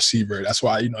 jump ball receiver. That's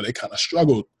why they kind of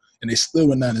struggled, and they still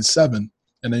went 9-7.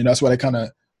 And then that's why they kind of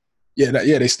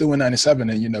they still went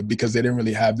 9-7, and because they didn't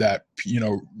really have that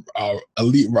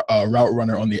elite route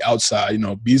runner on the outside.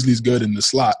 Beasley's good in the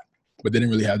slot, but they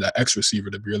didn't really have that X receiver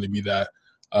to really be that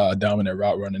dominant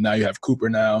route runner. Now you have Cooper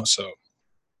now, so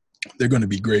they're going to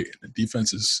be great. The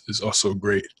defense is also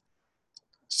great.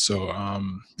 So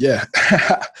yeah,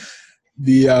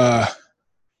 the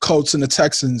Colts and the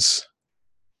Texans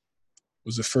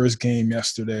was the first game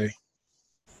yesterday.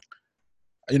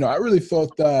 I really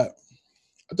thought that.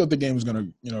 I thought the game was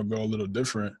going to, go a little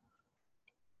different.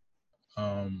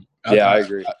 I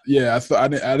agree. I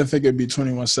didn't think it'd be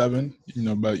 21-7,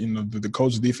 but the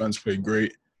Colts defense played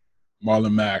great.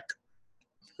 Marlon Mack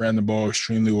ran the ball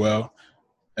extremely well.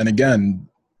 And again,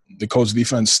 the Colts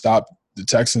defense stopped the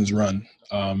Texans' rushing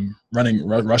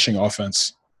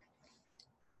offense.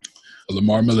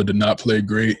 Lamar Miller did not play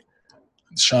great.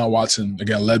 Deshaun Watson,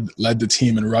 again, led the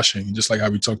team in rushing, just like how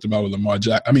we talked about with Lamar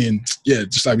Jackson.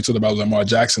 Just like we talked about Lamar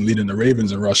Jackson leading the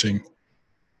Ravens in rushing.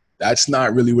 That's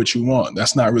not really what you want.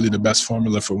 That's not really the best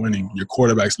formula for winning. Your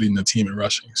quarterback's leading the team in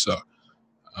rushing. So,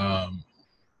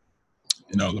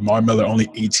 Lamar Miller only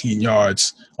 18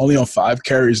 yards, only on 5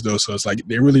 carries, though. So it's like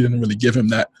they really didn't really give him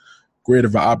that great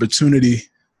of an opportunity.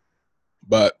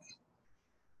 But,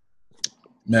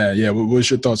 man, yeah, what was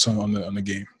your thoughts on the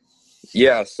game?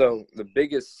 Yeah, so the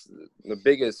biggest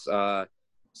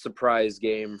surprise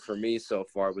game for me so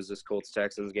far was this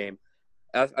Colts-Texans game.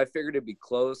 I figured it'd be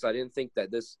close. I didn't think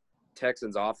that this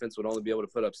Texans offense would only be able to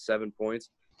put up 7 points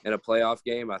in a playoff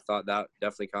game. I thought that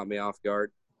definitely caught me off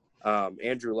guard.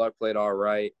 Andrew Luck played all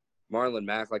right. Marlon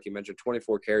Mack, like you mentioned,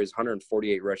 24 carries,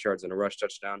 148 rush yards, and a rush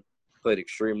touchdown. Played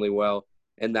extremely well.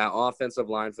 And that offensive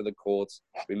line for the Colts,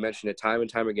 we mentioned it time and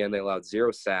time again, they allowed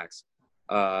 0 sacks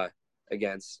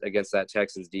against that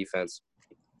Texans defense.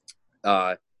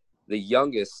 The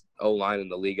youngest O-line in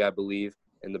the league, I believe,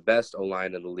 and the best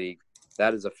O-line in the league.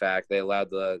 That is a fact. They allowed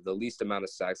the least amount of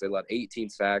sacks. They allowed 18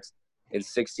 sacks in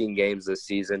 16 games this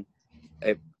season.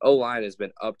 O-line has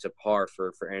been up to par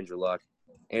for Andrew Luck.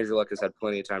 Andrew Luck has had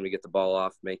plenty of time to get the ball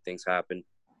off, make things happen.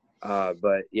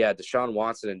 But, yeah, Deshaun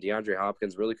Watson and DeAndre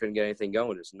Hopkins really couldn't get anything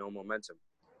going. There's no momentum.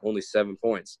 Only 7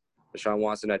 points. Deshaun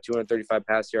Watson had 235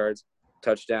 pass yards,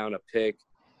 touchdown, a pick,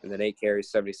 and then 8 carries,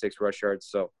 76 rush yards.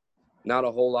 So not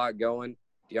a whole lot going.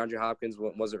 DeAndre Hopkins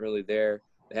wasn't really there.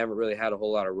 They haven't really had a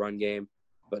whole lot of run game.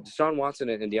 But Deshaun Watson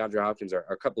and DeAndre Hopkins are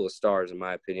a couple of stars, in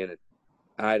my opinion.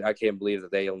 And I can't believe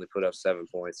that they only put up 7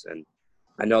 points. And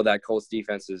I know that Colts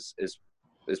defense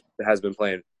has been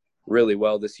playing really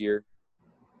well this year.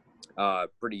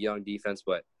 Pretty young defense,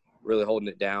 but really holding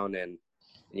it down. And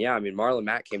yeah, I mean, Marlon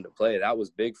Mack came to play. That was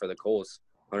big for the Colts,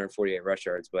 148 rush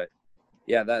yards. But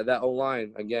yeah, that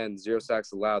O-line, again, 0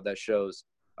 sacks allowed. That shows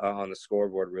on the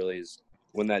scoreboard really is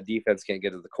when that defense can't get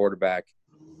to the quarterback.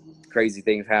 Crazy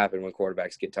things happen when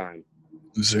quarterbacks get time.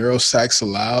 0 sacks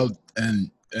allowed,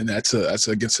 and that's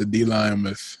against a D line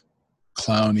with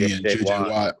Clowney and J.J.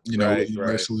 Watt. You know, right.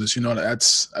 You know,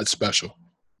 that's special.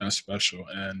 That's special,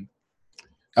 and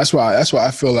that's why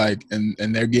I feel like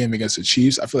in their game against the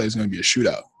Chiefs, I feel like it's going to be a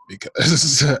shootout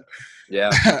because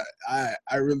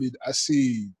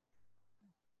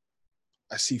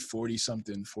I see 40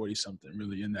 something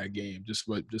really in that game, just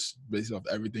based off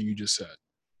everything you just said.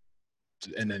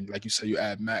 And then, like you said, you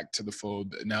add Mack to the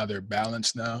fold. Now they're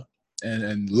balanced now.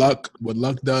 And Luck, what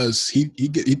Luck does, he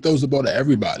throws the ball to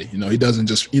everybody. You know, he doesn't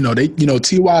just,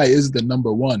 T.Y. is the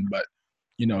number one, but,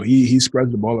 he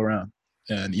spreads the ball around.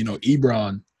 And,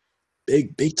 Ebron,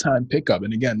 big time pickup.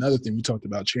 And again, another thing we talked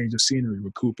about, change of scenery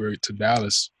with Cooper to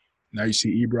Dallas. Now you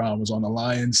see Ebron was on the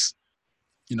Lions.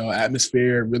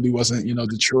 Atmosphere really wasn't,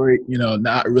 Detroit,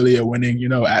 not really a winning,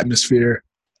 atmosphere.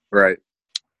 Right.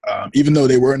 Even though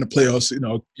they were in the playoffs,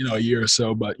 a year or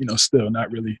so, but still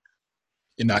not really,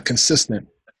 not consistent.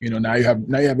 Now you have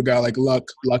a guy like Luck.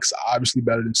 Luck's obviously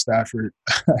better than Stafford,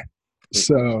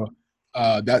 so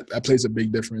that plays a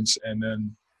big difference. And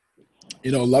then,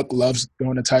 Luck loves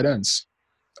going to tight ends.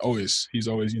 He's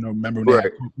always, remember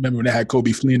when they had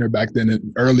Kobe Fleener back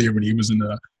then earlier when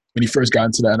he first got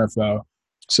into the NFL.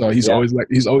 So he's always like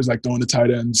throwing the tight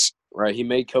ends. Right, he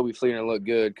made Kobe Fleener look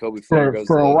good. Kobe Fleener goes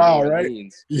for to a while, New right?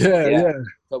 Orleans. Yeah.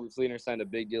 Kobe Fleener signed a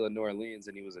big deal in New Orleans,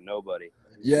 and he was a nobody.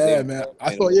 Yeah, man.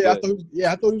 I thought he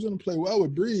was going to play well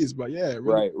with Breeze, but yeah,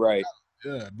 really, right.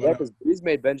 Yeah, because Breeze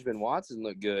made Benjamin Watson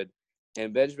look good,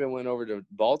 and Benjamin went over to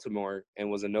Baltimore and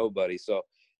was a nobody. So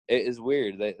it is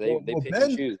weird. They pick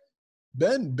and choose.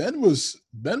 Ben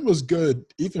was good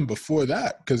even before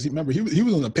that because remember he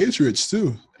was on the Patriots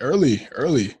too early.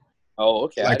 Oh,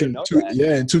 okay. Like I didn't know that.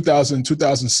 Yeah, in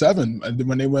 2007, and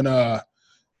when they went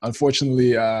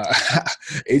unfortunately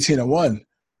 18-1.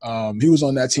 He was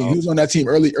on that team. He was on that team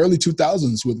early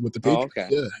 2000s with the Patriots. Oh,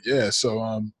 okay. Yeah.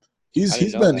 So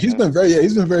he's been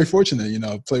very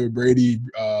fortunate. Play with Brady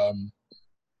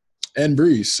and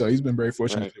Breeze. So he's been very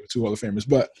fortunate with 2 Hall of Famers.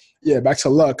 But yeah, back to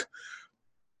Luck.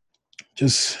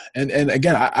 Just and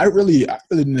again, I really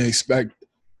didn't expect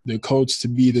the Colts to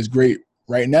be this great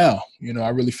right now. I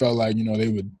really felt like they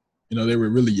were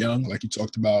really young, like you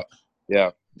talked about.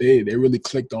 Yeah. They really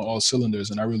clicked on all cylinders,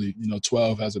 and I really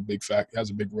 12 has a big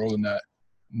role in that.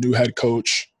 New head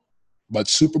coach, but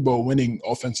Super Bowl winning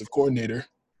offensive coordinator,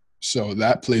 so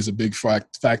that plays a big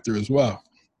factor as well.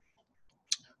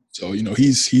 So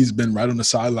he's been right on the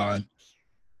sideline,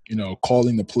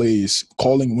 calling the plays,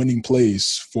 calling winning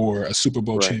plays for a Super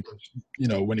Bowl champion,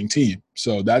 winning team.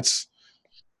 So that's,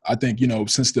 I think,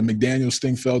 since the McDaniels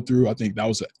thing fell through, I think that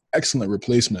was an excellent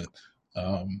replacement.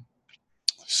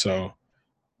 So.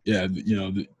 Yeah,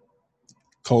 the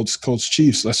Colts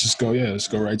Chiefs. Let's go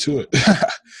right to it.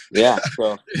 Yeah,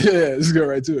 so let's go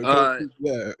right to it.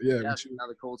 Yeah. Now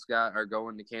the Colts are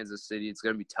going to Kansas City. It's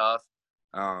gonna be tough.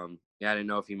 I didn't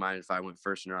know if you minded if I went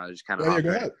first or not. I just kind of go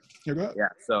ahead. Yeah.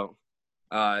 So,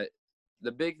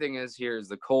 the big thing is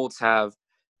the Colts have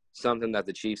something that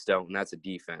the Chiefs don't, and that's a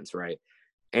defense, right?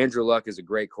 Andrew Luck is a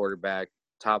great quarterback,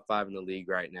 top 5 in the league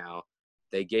right now.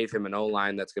 They gave him an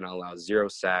O-line that's going to allow 0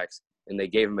 sacks. And they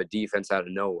gave him a defense out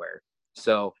of nowhere.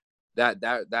 So that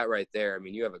right there, I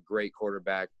mean, you have a great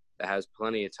quarterback that has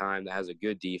plenty of time, that has a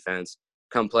good defense.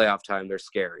 Come playoff time, they're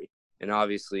scary. And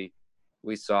obviously,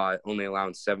 we saw it only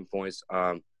allowing 7 points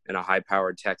in a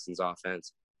high-powered Texans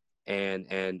offense, and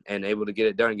able to get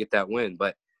it done and get that win.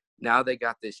 But now they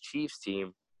got this Chiefs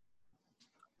team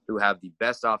who have the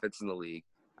best offense in the league.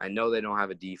 I know they don't have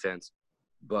a defense,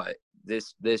 but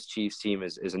this Chiefs team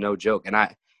is no joke. And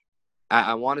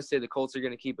I want to say the Colts are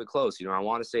going to keep it close. I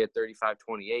want to say at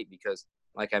 35-28 because,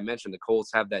 like I mentioned, the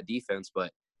Colts have that defense.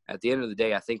 But at the end of the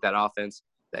day, I think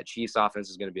that Chiefs offense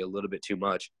is going to be a little bit too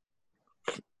much.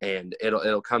 And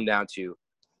it'll come down to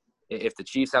if the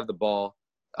Chiefs have the ball,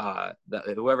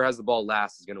 whoever has the ball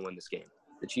last is going to win this game.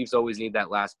 The Chiefs always need that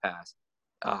last pass.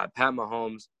 Pat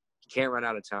Mahomes, he can't run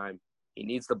out of time. He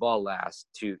needs the ball last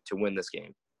to win this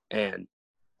game. And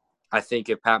I think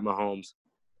if Pat Mahomes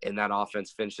and that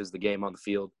offense finishes the game on the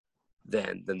field,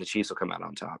 then the Chiefs will come out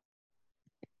on top.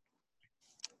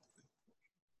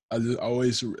 I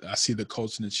see the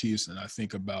Colts and the Chiefs, and I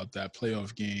think about that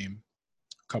playoff game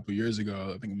a couple years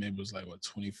ago. I think maybe it was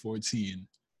 2014,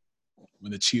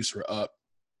 when the Chiefs were up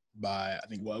by, I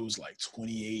think, it was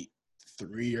 28-3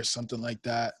 or something like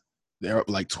that. They're up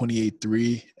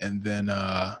 28-3, and then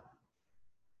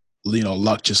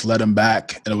Luck just let him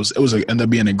back, and it ended up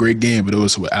being a great game, but it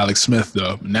was with Alex Smith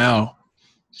though. Now,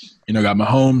 got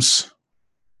Mahomes.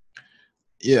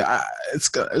 Yeah,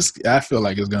 I feel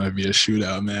like it's gonna be a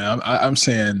shootout, man. I'm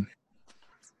saying,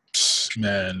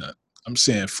 man, I'm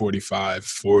saying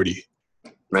 45-40.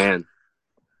 Man.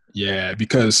 Yeah,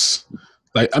 because,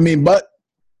 but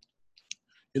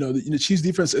the Chiefs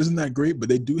defense isn't that great, but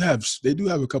they do have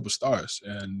a couple stars,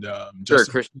 and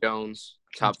Chris Jones,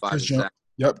 top 5 Chris Jones.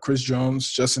 Yep, Chris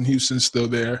Jones, Justin Houston's still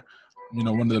there.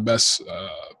 One of the best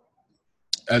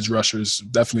edge rushers,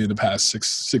 definitely in the past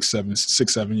six,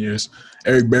 7 years.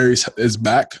 Eric Berry is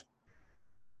back.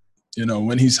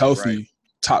 When he's healthy, right.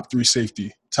 top 3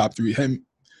 safety, top 3.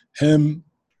 Him,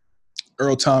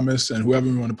 Earl Thomas, and whoever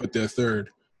you want to put there third,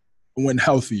 when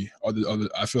healthy,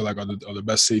 I feel like are the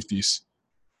best safeties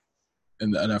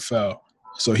in the NFL.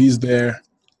 So he's there.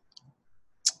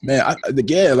 Man,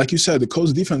 like you said, the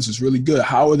Colts defense is really good.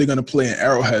 How are they going to play in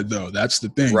Arrowhead, though? That's the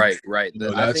thing. Right.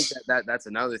 I think that's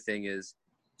another thing is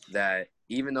that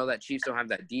even though that Chiefs don't have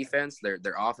that defense,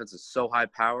 their offense is so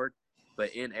high-powered.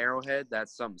 But in Arrowhead,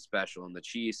 that's something special. And the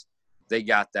Chiefs, they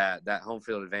got that. That home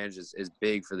field advantage is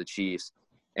big for the Chiefs.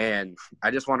 And I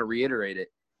just want to reiterate it.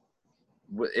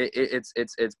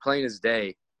 It's plain as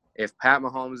day. If Pat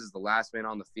Mahomes is the last man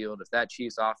on the field, if that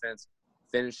Chiefs offense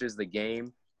finishes the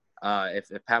game, if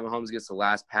Pat Mahomes gets the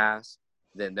last pass,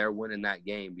 then they're winning that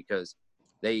game because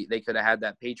they could have had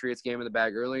that Patriots game in the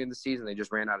bag early in the season. They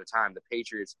just ran out of time. The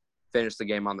Patriots finished the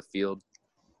game on the field.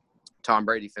 Tom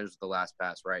Brady finished with the last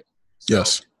pass, right? So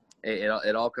yes.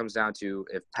 It all comes down to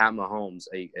if Pat Mahomes,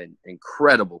 an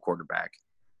incredible quarterback,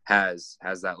 has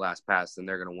that last pass, then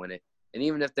they're going to win it. And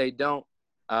even if they don't,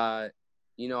 I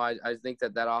think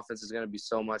that offense is going to be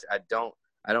so much. I don't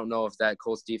know if that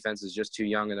Colts defense is just too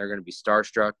young and they're going to be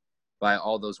starstruck by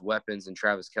all those weapons and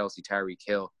Travis Kelce, Tyreek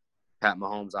Hill, Pat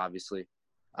Mahomes, obviously.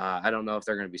 I don't know if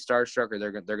they're going to be starstruck or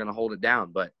they're going to hold it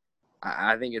down, but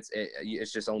I think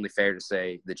it's just only fair to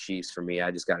say the Chiefs for me.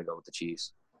 I just got to go with the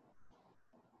Chiefs.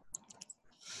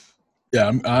 Yeah,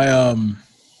 man,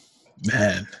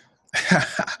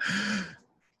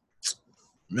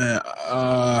 man,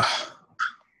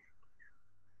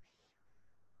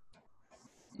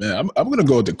 I'm gonna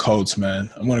go with the Colts, man.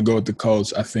 I'm gonna go with the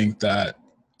Colts. I think that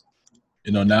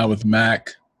now with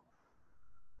Mac,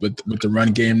 with the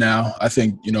run game now, I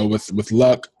think with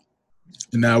Luck,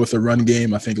 and now with the run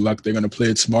game, I think Luck they're gonna play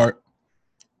it smart.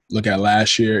 Look at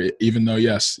last year, even though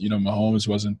yes, Mahomes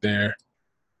wasn't there,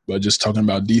 but just talking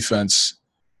about defense,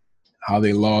 how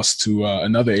they lost to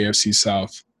another AFC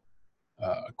South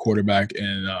quarterback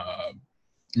in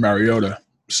Mariota.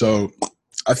 So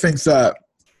I think that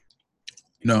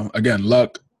again,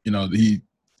 Luck,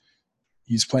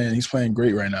 he's playing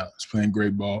great right now. He's playing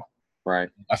great ball. Right.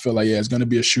 I feel like it's going to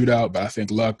be a shootout, but I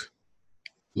think Luck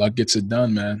gets it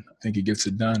done, man. I think he gets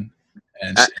it done,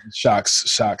 and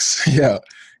shocks. Yeah,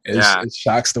 it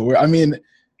shocks the world. I mean,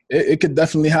 it could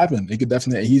definitely happen. It could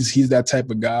definitely. He's that type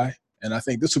of guy, and I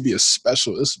think this will be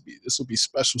special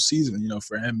season,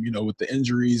 for him, with the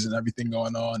injuries and everything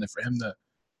going on, and for him to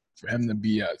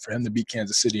beat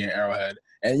Kansas City and Arrowhead.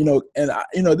 And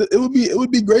it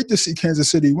would be great to see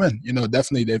Kansas City win.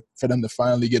 Definitely for them to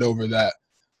finally get over that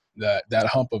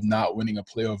hump of not winning a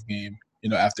playoff game.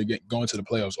 After going to the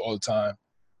playoffs all the time,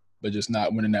 but just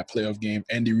not winning that playoff game.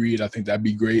 Andy Reid, I think that'd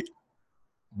be great,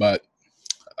 but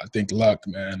I think Luck,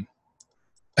 man.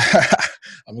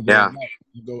 I'm gonna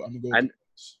go.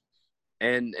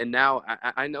 And now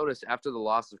I noticed after the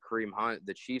loss of Kareem Hunt,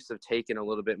 the Chiefs have taken a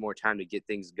little bit more time to get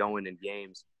things going in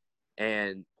games,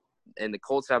 and the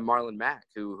Colts have Marlon Mack,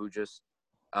 who just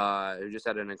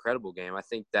had an incredible game. I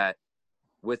think that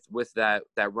with that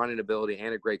running ability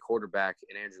and a great quarterback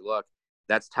in Andrew Luck,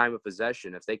 that's time of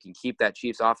possession. If they can keep that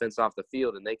Chiefs offense off the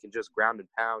field and they can just ground and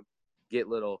pound, get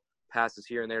little passes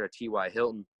here and there to T.Y.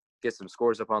 Hilton, get some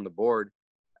scores up on the board.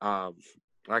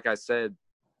 Like I said,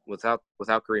 without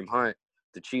Kareem Hunt,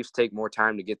 the Chiefs take more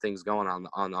time to get things going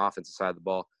on the offensive side of the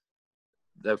ball.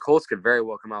 The Colts could very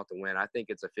well come out to win. I think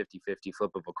it's a 50-50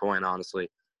 flip of a coin, honestly,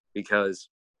 because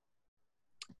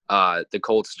the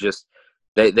Colts just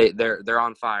they're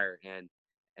on fire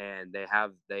and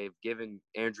they've given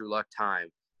Andrew Luck time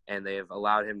and they have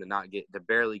allowed him to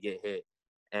barely get hit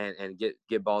and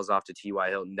get balls off to T.Y.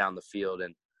 Hilton down the field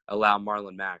and allow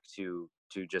Marlon Mack to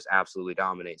just absolutely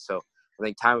dominate. So I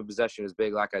think time of possession is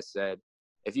big. Like I said,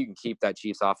 if you can keep that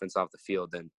Chiefs offense off the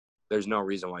field, then there's no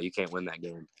reason why you can't win that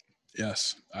game.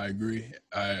 Yes, I agree.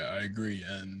 I agree.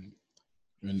 And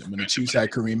when the Chiefs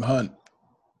had Kareem Hunt,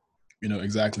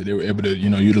 exactly, they were able to,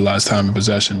 utilize time of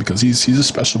possession because he's a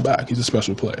special back. He's a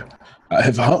special player.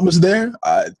 If Hunt was there,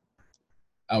 I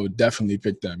would definitely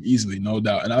pick them easily, no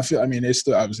doubt. And they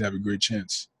still obviously have a great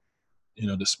chance,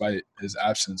 despite his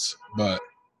absence. But,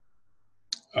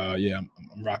 I'm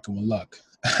rocking with Luck.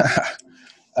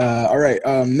 All right,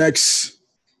 next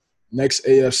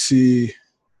AFC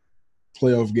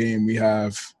playoff game, we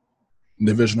have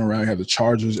divisional round. We have the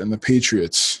Chargers and the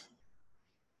Patriots.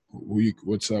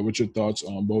 What's your thoughts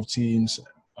on both teams,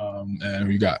 and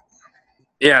who you got?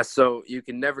 Yeah, so you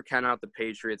can never count out the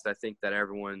Patriots. I think that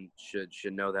everyone should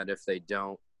know that. If they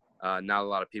don't, not a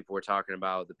lot of people were talking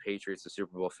about the Patriots, the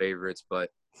Super Bowl favorites, but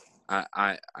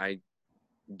I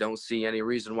don't see any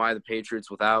reason why the Patriots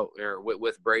with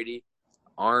Brady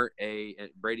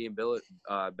Brady and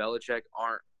Belichick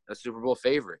aren't a Super Bowl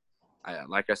favorite.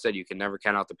 Like I said, you can never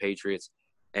count out the Patriots.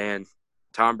 And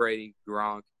Tom Brady,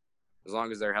 Gronk, as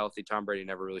long as they're healthy, Tom Brady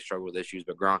never really struggled with issues,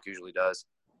 but Gronk usually does.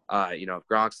 If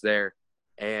Gronk's there,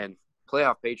 and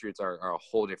playoff Patriots are a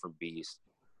whole different beast.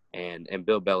 And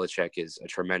Bill Belichick is a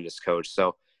tremendous coach.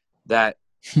 So that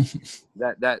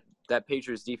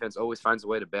Patriots defense always finds a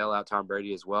way to bail out Tom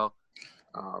Brady as well.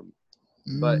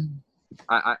 But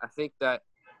I can't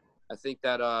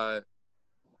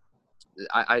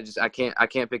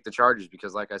pick the Chargers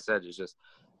because, like I said, it's just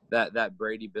that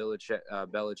Brady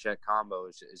Belichick combo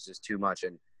is just too much,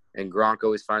 and Gronk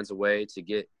always finds a way to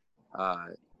get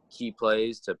key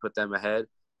plays to put them ahead.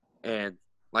 And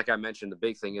like I mentioned, the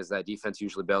big thing is that defense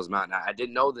usually bails them out. And I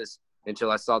didn't know this until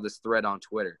I saw this thread on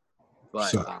Twitter,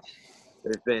 but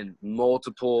there's been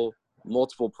multiple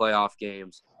playoff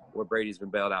games where Brady's been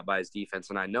bailed out by his defense,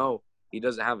 and I know he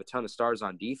doesn't have a ton of stars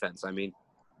on defense. I mean,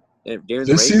 during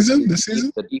this season,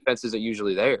 the defense isn't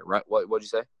usually there, right? What'd you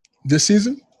say? This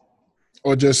season,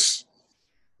 or just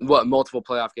multiple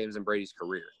playoff games in Brady's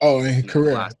career? Oh, in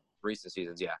career, recent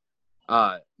seasons, yeah.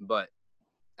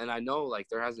 And I know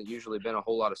there hasn't usually been a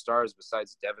whole lot of stars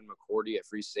besides Devin McCourty at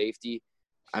free safety.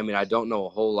 I mean, I don't know a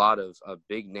whole lot of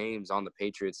big names on the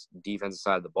Patriots defensive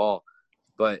side of the ball,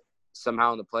 but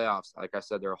somehow in the playoffs, like I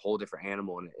said, they're a whole different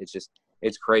animal, and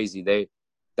it's crazy.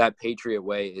 That Patriot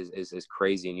way is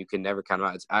crazy, and you can never count them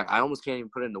out. I almost can't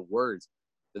even put it into words,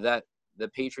 but that the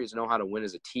Patriots know how to win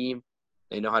as a team.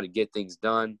 They know how to get things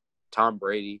done. Tom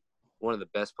Brady, one of the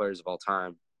best players of all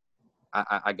time.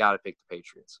 I got to pick the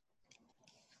Patriots.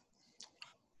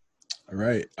 All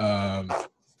right. I'm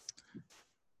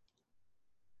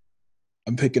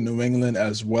picking New England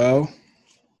as well.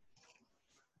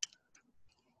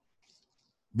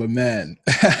 But, man,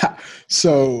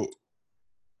 so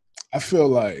I feel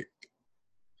like,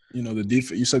 the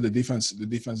defense. You said the defense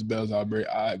bails out Brady.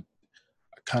 I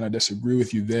kind of disagree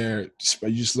with you there.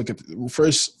 You just look at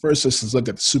first. Let's look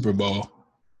at the Super Bowl.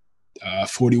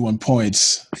 41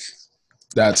 points.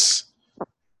 That's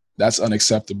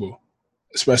unacceptable.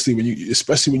 Especially when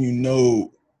you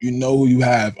know who you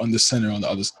have on the center on the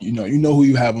other. You know who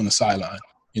you have on the sideline.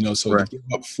 So right. To give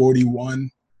up 41.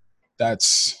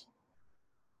 That's.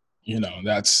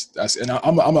 That's and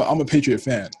I'm a Patriot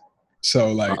fan.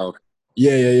 So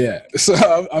yeah.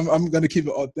 So I'm gonna keep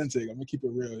it authentic. I'm gonna keep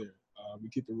it real here. We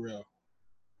keep it real.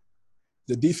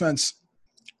 The defense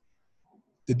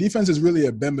is really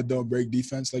a bend but don't break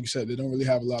defense. Like you said, they don't really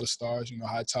have a lot of stars.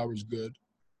 Hightower's good.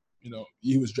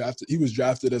 He was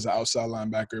drafted as an outside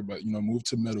linebacker, but moved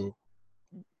to middle.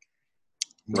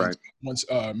 Right. Once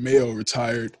Mayo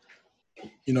retired,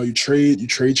 you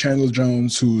trade Chandler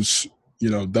Jones, who's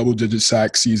double-digit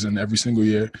sack season every single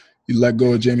year. You let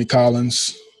go of Jamie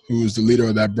Collins, who is the leader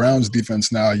of that Browns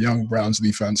defense now, young Browns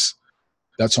defense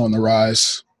that's on the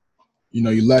rise.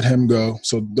 You let him go.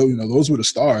 So, those were the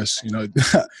stars.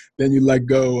 Then you let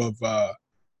go of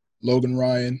Logan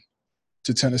Ryan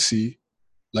to Tennessee.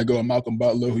 let go of Malcolm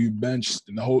Butler, who you benched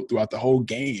throughout the whole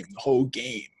game.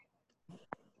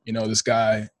 You know, this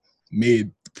guy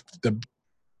made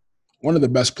one of the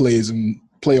best plays in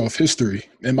playoff history,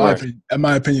 in my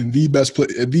opinion, the best play.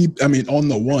 On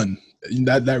the one,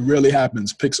 that rarely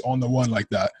happens. Picks on the one like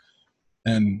that,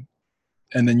 and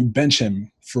then you bench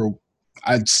him for.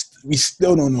 We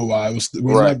still don't know why.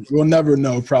 We'll never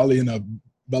know. Probably in a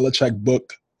Belichick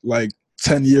book, like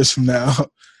 10 years from now.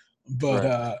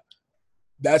 But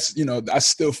that's I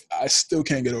still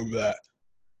can't get over that.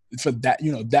 For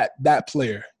that, that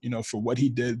player, for what he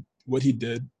did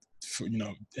for,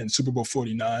 in Super Bowl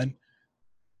 49.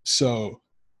 So,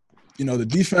 the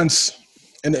defense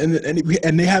and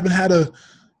they haven't had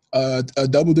a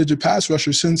double-digit pass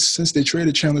rusher since they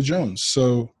traded Chandler Jones.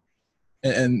 So,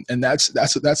 and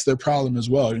that's their problem as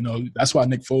well. That's why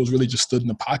Nick Foles really just stood in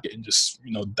the pocket and just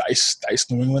diced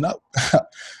New England up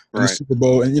in the Super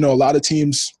Bowl. And a lot of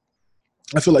teams,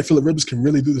 I feel like Phillip Rivers can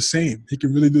really do the same. He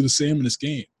can really do the same in this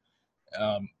game.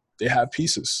 They have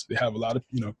pieces. They have a lot of,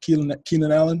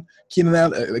 Keenan Allen.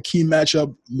 The key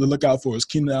matchup to look out for is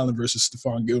Keenan Allen versus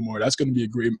Stephon Gilmore. That's going to be a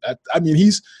great.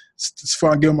 He's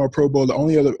Stephon Gilmore, Pro Bowler,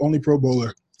 only Pro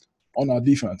Bowler on our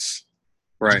defense.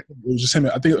 Right. It was just him.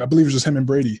 I believe it was just him and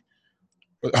Brady,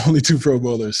 but only 2 Pro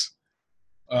Bowlers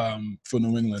for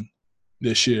New England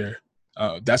this year.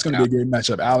 That's going to be a great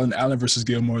matchup. Allen versus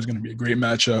Gilmore is going to be a great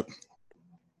matchup.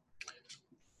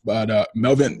 But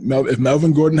if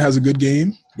Melvin Gordon has a good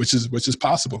game, which is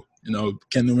possible,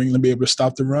 can New England be able to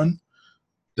stop the run?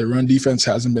 The run defense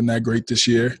hasn't been that great this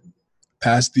year.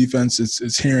 Pass defense,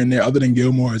 it's here and there. Other than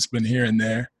Gilmore, it's been here and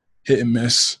there, hit and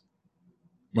miss.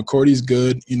 McCourty's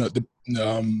good.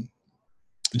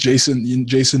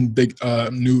 Jason, big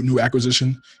new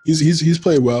acquisition. He's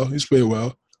played well. He's played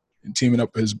well, and teaming up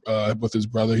with his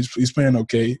brother. He's playing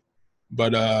okay,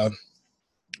 but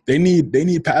they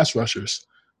need pass rushers.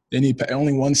 They need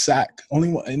only 1 sack. Only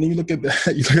one. And then you look at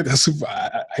that Super.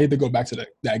 I hate to go back to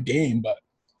that game, but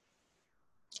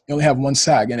you only have 1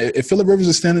 sack. And if Phillip Rivers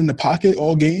is standing in the pocket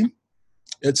all game,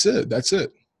 that's it.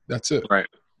 Right.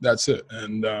 That's it.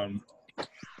 And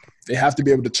they have to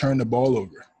be able to turn the ball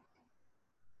over.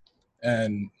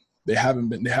 And they haven't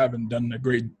done a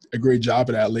great job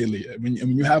of that lately. When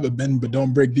you have a bend but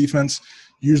don't break defense,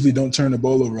 you usually don't turn the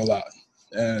ball over a lot.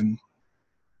 And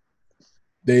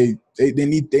they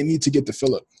need to get to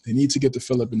Phillip. They need to get to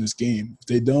Phillip in this game. If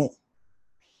they don't,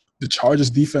 the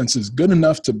Chargers defense is good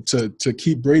enough to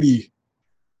keep Brady,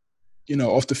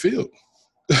 off the field.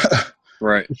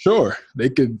 Right. Sure.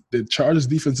 The Chargers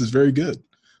defense is very good.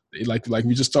 They like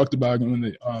we just talked about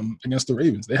against the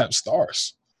Ravens. They have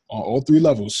stars on all 3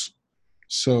 levels.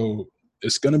 So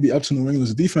it's going to be up to New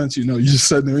England's defense. You just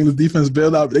said New England's defense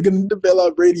bailed out. They're going to need to bail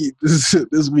out Brady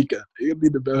this weekend. They're going to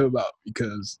need to bail him out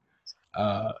because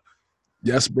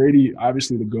yes, Brady,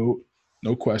 obviously the GOAT,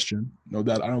 no question. No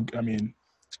doubt.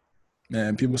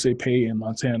 Man, people say Pay in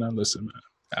Montana. Listen,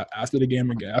 man, after the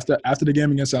game against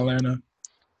Atlanta,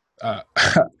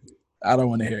 I don't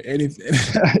want to hear anything.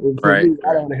 I don't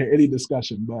want to hear any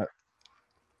discussion. But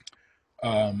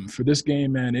for this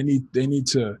game, man, they need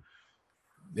to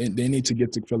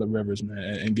get to Phillip Rivers,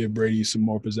 man, and give Brady some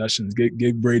more possessions.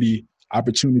 Give Brady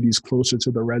opportunities closer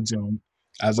to the red zone,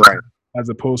 as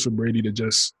opposed to Brady to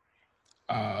just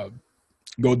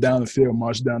go down the field,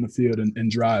 march down the field, and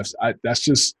drives. That's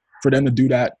just for them to do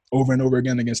that over and over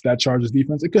again against that Chargers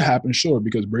defense. It could happen, sure,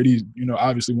 because Brady's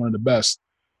obviously one of the best.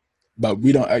 But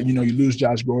we don't, you lose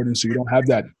Josh Gordon, so you don't have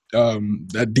that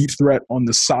deep threat on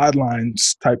the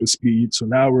sidelines type of speed. So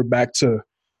now we're back to,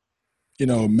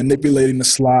 manipulating the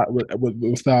slot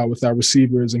with our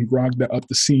receivers and Gronk up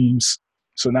the seams.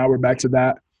 So now we're back to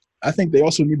that. I think they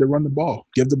also need to run the ball.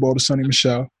 Give the ball to Sonny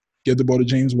Michel. Give the ball to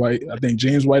James White. I think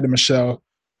James White and Michel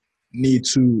need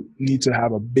to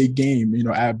have a big game.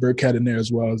 Add Burkhead in there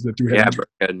as well as the 3 head. Yeah,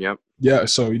 Burkhead. Yep. Yeah,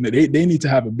 so they need to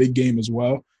have a big game as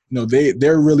well.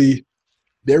 They're really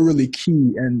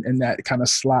key in that kind of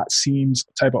slot seams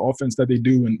type of offense that they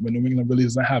do. And when New England really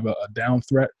doesn't have a down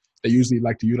threat, they usually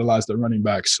like to utilize the running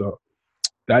back. So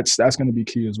that's going to be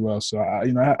key as well. So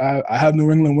I have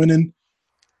New England winning.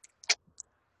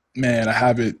 Man, I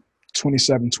have it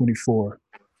 27-24.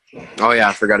 Oh yeah,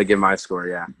 I forgot to give my score.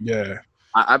 Yeah. Yeah.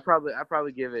 I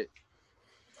probably give it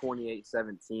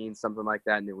 28-17, something like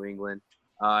that, New England.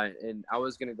 And I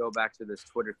was gonna go back to this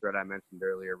Twitter thread I mentioned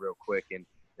earlier, real quick, and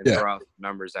throw out some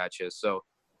numbers at you. So,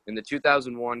 in the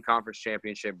 2001 Conference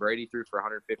Championship, Brady threw for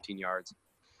 115 yards,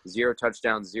 0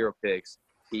 touchdowns, 0 picks.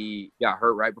 He got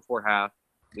hurt right before half,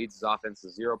 leads his offense to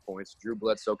 0 points. Drew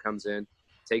Bledsoe comes in,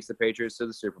 takes the Patriots to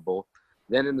the Super Bowl.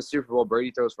 Then in the Super Bowl,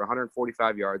 Brady throws for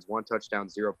 145 yards, 1 touchdown,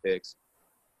 0 picks.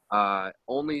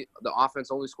 Only the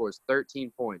offense only scores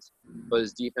 13 points, but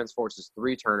his defense forces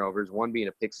 3 turnovers, one being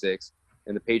a pick six,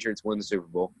 and the Patriots win the Super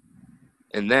Bowl.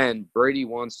 And then Brady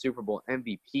won Super Bowl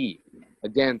MVP,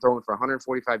 again throwing for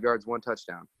 145 yards, 1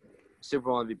 touchdown. Super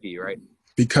Bowl MVP, right?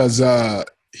 Because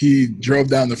he drove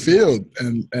down the field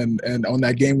and on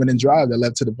that game-winning drive that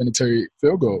led to the Vinatieri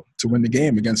field goal to win the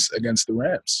game against the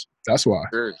Rams. That's why.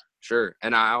 Sure.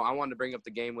 And I wanted to bring up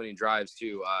the game-winning drives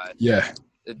too. Yeah.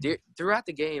 Throughout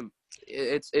the game,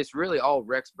 it's really all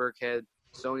Rex Burkhead,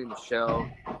 Sony Michel,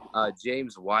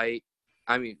 James White.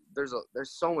 I mean, there's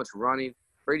so much running.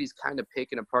 Brady's kind of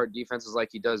picking apart defenses like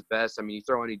he does best. I mean, you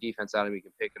throw any defense at him, he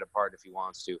can pick it apart if he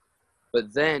wants to.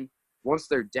 But then once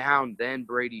they're down, then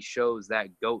Brady shows that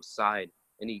GOAT side,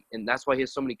 and that's why he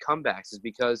has so many comebacks, is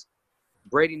because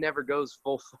Brady never goes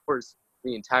full force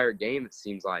the entire game, it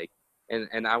seems like.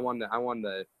 And I wanted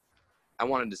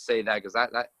to say that because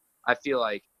I feel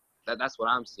like that's what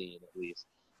I'm seeing at least.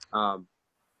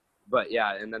 But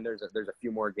yeah, and then there's a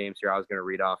few more games here I was going to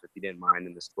read off if you didn't mind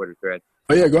in this Twitter thread.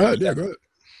 Oh yeah, go ahead. Yeah, go ahead.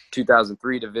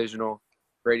 2003 divisional,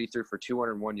 Brady threw for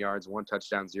 201 yards, 1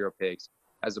 touchdown, 0 picks.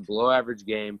 Has a below-average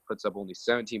game, puts up only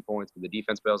 17 points, but the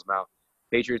defense bails him out.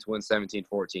 Patriots win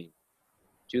 17-14.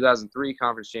 2003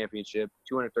 conference championship,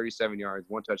 237 yards,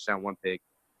 1 touchdown, 1 pick.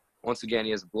 Once again,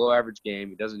 he has a below-average game.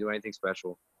 He doesn't do anything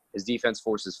special. His defense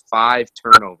forces 5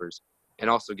 turnovers and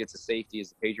also gets a safety as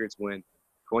the Patriots win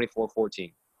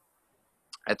 24-14.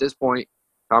 At this point,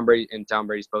 Tom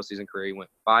Brady's postseason career, he went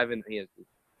 5-0,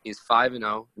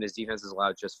 and his defense has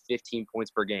allowed just 15 points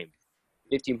per game.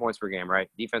 15 points per game, right?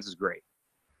 Defense is great.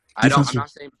 I'm not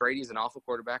saying Brady's an awful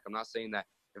quarterback. I'm not saying that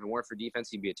if it weren't for defense,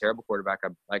 he'd be a terrible quarterback.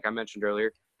 Like I mentioned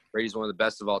earlier, Brady's one of the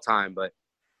best of all time. But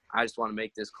I just want to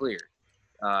make this clear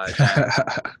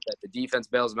that the defense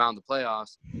bails him out in the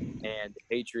playoffs, and the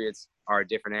Patriots are a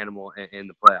different animal in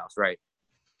the playoffs, right?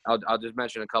 I'll just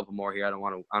mention a couple more here. I don't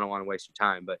want to waste your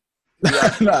time, but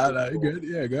you're good.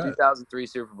 Yeah, go ahead. 2003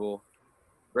 Super Bowl.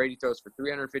 Brady throws for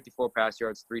 354 pass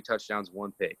yards, 3 touchdowns,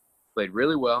 1 pick. Played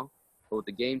really well. But with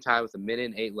the game tied with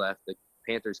 1:08 left, the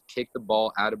Panthers kick the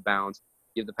ball out of bounds,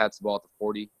 give the Pats the ball at the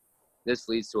 40. This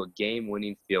leads to a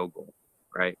game-winning field goal,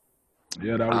 right?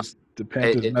 Yeah, that was the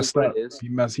Panthers messed up.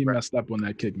 He messed up on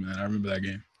that kick, man. I remember that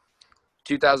game.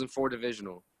 2004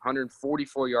 divisional,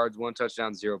 144 yards, 1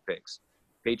 touchdown, 0 picks.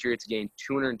 Patriots gain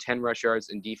 210 rush yards,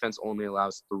 and defense only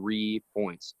allows 3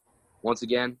 points. Once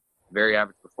again, very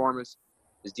average performance.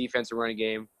 His defense and running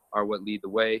game are what lead the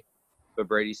way, but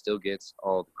Brady still gets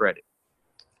all the credit.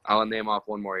 I'll name off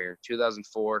one more here.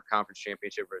 2004 conference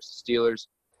championship versus Steelers.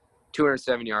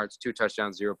 207 yards, 2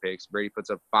 touchdowns, 0 picks. Brady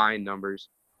puts up fine numbers,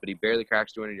 but he barely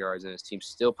cracks 200 yards, and his team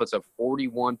still puts up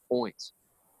 41 points.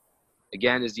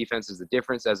 Again, his defense is the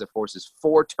difference as it forces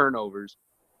 4 turnovers,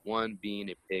 1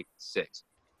 being a pick 6.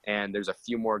 And there's a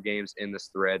few more games in this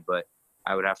thread, but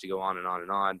I would have to go on and on and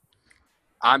on.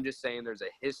 I'm just saying there's a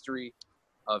history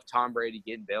of Tom Brady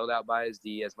getting bailed out by his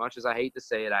D. As much as I hate to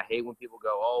say it, I hate when people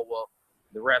go, oh, well,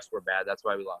 the refs were bad, that's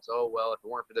why we lost. Oh, well, if it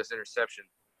weren't for this interception,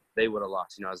 they would have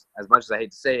lost. You know, as much as I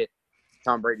hate to say it,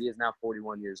 Tom Brady is now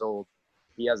 41 years old.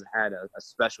 He hasn't had a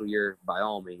special year by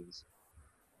all means.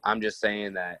 I'm just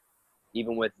saying that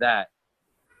even with that,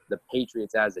 the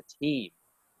Patriots as a team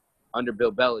under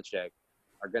Bill Belichick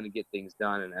are going to get things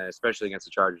done, and especially against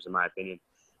the Chargers, in my opinion,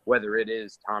 whether it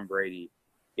is Tom Brady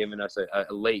giving us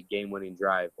a late game-winning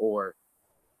drive or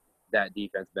that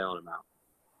defense bailing him out.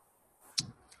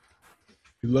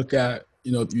 You look at,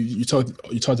 you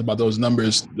talked about those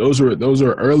numbers. Those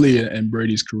were early in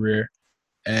Brady's career,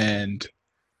 and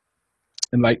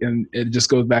it just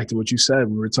goes back to what you said. I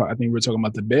think we were talking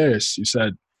about the Bears. You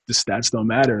said the stats don't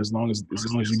matter as long as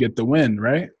you get the win,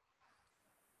 right?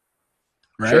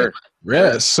 Right. Sure.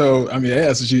 Yeah. So I mean,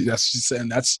 that's what you said.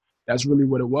 And that's really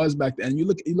what it was back then. And you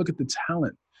look at the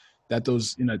talent that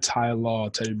those, Ty Law,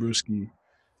 Teddy Bruschi,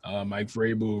 Mike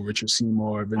Vrabel, Richard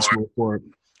Seymour, Vince Wilfork,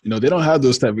 they don't have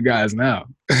those type of guys now.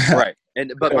 Right.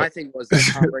 But my thing was that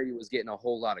Tom Brady was getting a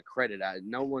whole lot of credit.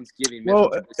 No one's giving Mitchell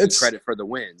Trubisky credit for the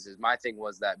wins. My thing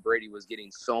was that Brady was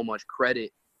getting so much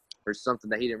credit for something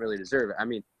that he didn't really deserve. I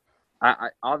mean, I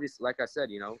obviously, like I said,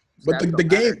 but the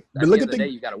game. But look at the day,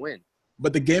 you got to win.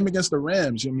 But the game against the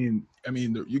Rams, I mean,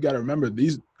 you got to remember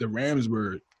the Rams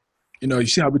were, you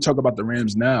see how we talk about the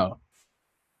Rams now.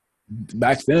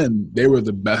 Back then, they were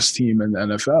the best team in the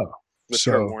NFL. With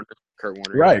Kurt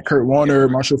Warner. Right, Kurt Warner,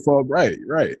 Marshall Faulk, right.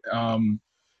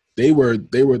 They were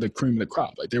the cream of the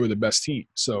crop. Like, they were the best team.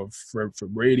 So for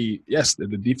Brady, yes, the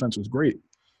defense was great,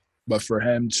 but for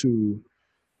him to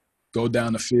go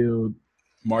down the field,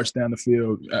 march down the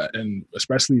field, and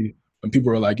especially when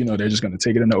people were like, they're just going to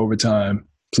take it into overtime,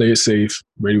 play it safe.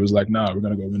 Brady was like, nah, we're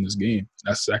going to go win this game.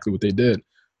 That's exactly what they did.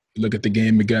 You look at the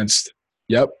game against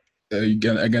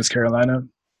Carolina.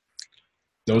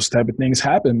 Those type of things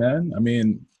happen, man. I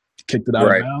mean, kicked it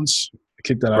out of bounds.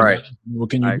 Kicked it out of bounds. What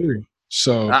can you do?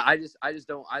 So I just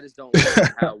don't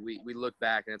like how we look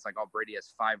back and it's like, oh, Brady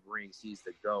has 5 rings. He's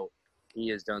the GOAT. He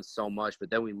has done so much, but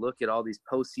then we look at all these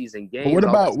postseason games.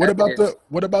 But what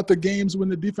about the games when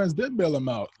the defense did bail him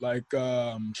out? Like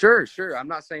sure. I'm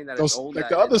not saying that it's old. Like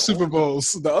the other Super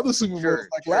Bowls,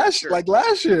 like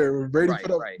last year, when Brady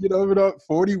put up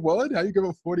 41. How you give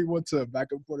up 41 to a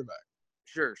backup quarterback?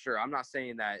 Sure. I'm not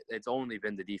saying that it's only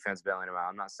been the defense bailing him out.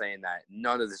 I'm not saying that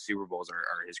none of the Super Bowls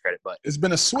are his credit, but it's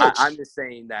been a switch. I'm just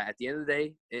saying that at the end of the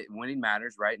day, winning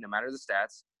matters, right? No matter the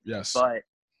stats. Yes. But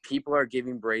people are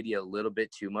giving Brady a little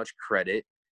bit too much credit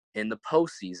in the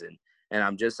postseason, and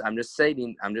I'm just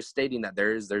stating that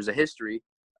there's a history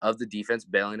of the defense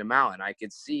bailing him out, and I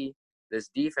could see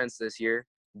this defense this year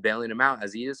bailing him out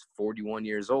as he is 41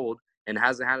 years old and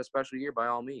hasn't had a special year by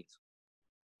all means.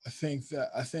 I think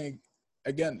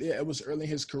again, yeah, it was early in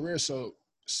his career, so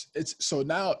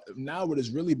now what it's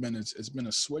really been it's been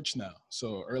a switch now.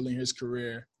 So early in his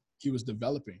career, he was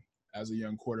developing as a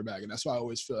young quarterback, and that's why I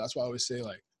always say,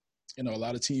 like, a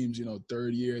lot of teams,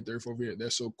 third year, fourth year, they're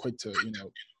so quick to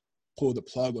pull the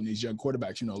plug on these young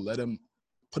quarterbacks. Let them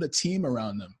put a team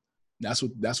around them. That's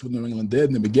what New England did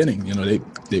in the beginning.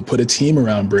 They put a team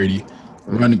around Brady,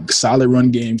 solid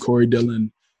run game, Corey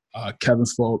Dillon, Kevin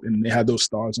Falk, and they had those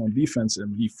stars on defense.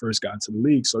 And when he first got into the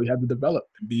league, so he had to develop.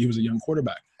 He was a young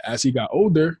quarterback. As he got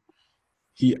older,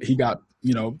 he got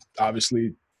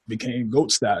obviously became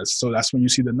GOAT status. So that's when you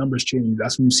see the numbers change.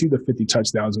 That's when you see the 50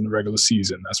 touchdowns in the regular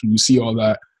season. That's when you see all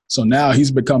that. So now he's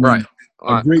becoming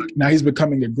he's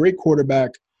becoming a great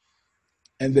quarterback.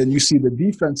 And then you see the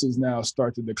defenses now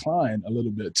start to decline a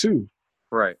little bit too.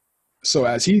 Right. So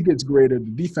as he gets greater,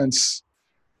 the defense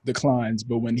declines.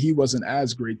 But when he wasn't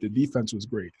as great, the defense was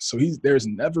great. So there's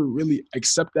never really,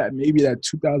 except that maybe that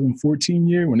 2014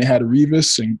 year when they had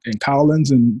Revis and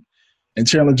Collins and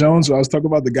Chandler Jones. So I was talking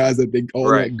about the guys that they all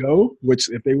let go, which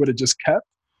if they would have just kept,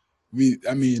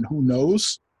 who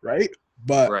knows, right?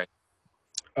 But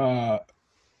he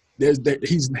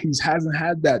hasn't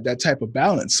had that type of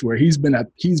balance where he's been at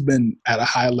a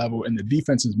high level and the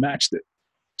defense has matched it.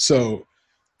 So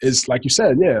it's like you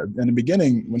said, yeah. In the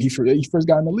beginning, when he first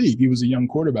got in the league, he was a young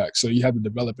quarterback, so you had to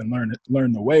develop and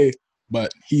learn the way.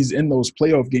 But he's in those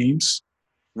playoff games.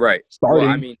 Right.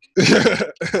 Starting.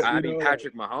 Well, I mean,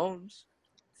 Patrick Mahomes,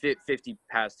 50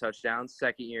 pass touchdowns,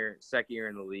 second year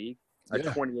in the league, a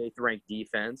 28th ranked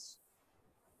defense.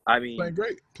 I mean, playing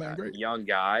great. Young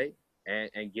guy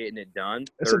and getting it done.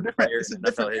 It's a different era. It's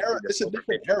a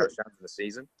different era. In the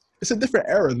season. It's a different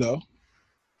era, though.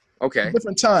 Okay. It's a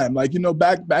different time. Like,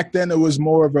 back then it was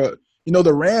more of a,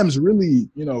 the Rams really,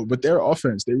 with their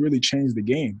offense, they really changed the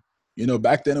game.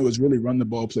 Back then it was really run the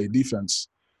ball, play defense.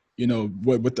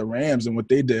 With the Rams and what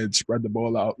they did, spread the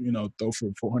ball out, throw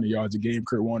for 400 yards a game,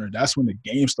 Kurt Warner. That's when the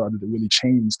game started to really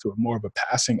change to more of a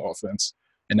passing offense.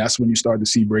 And that's when you start to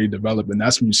see Brady develop. And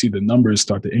that's when you see the numbers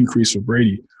start to increase for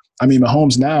Brady. I mean,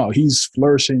 Mahomes now, he's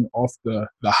flourishing off the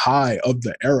high of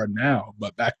the era now.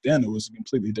 But back then it was a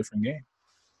completely different game.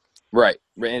 Right.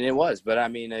 And it was. But, I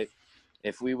mean,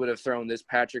 if we would have thrown this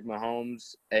Patrick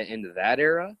Mahomes into that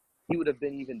era, he would have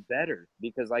been even better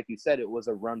because, like you said, it was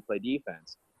a run-play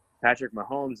defense. Patrick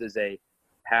Mahomes is a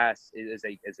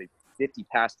 50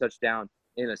 pass touchdown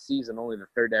in a season, only the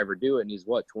third to ever do it, and he's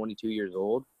 22 years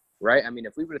old, right? I mean,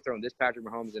 if we would have thrown this Patrick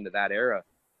Mahomes into that era,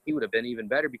 he would have been even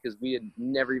better because we had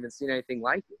never even seen anything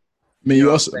like it. I mean, you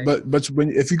also, but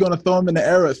if you're gonna throw him in the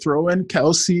era, throw in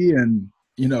Kelsey and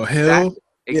Hill.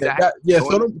 Exactly.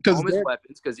 Throw them because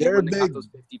he wouldn't have got those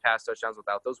 50 pass touchdowns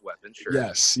without those weapons. Sure.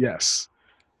 Yes.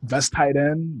 Best tight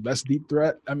end, best deep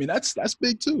threat. I mean, that's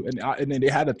big too. And then they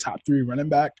had a top 3 running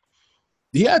back.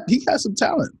 He had some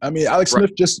talent. I mean, Alex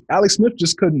Smith just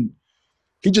couldn't.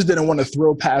 He just didn't want to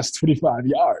throw past 25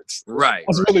 yards. Right.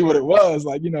 That's really what it was.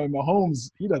 Like,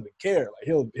 Mahomes, he doesn't care.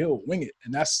 Like he'll wing it,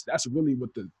 and that's really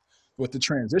what the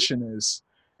transition is.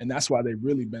 And that's why they've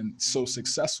really been so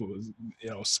successful.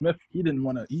 Smith, he didn't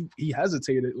want to. He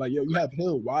hesitated. Like, you have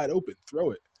Hill wide open,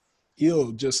 throw it.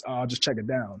 He'll just check it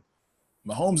down.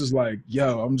 Mahomes is like,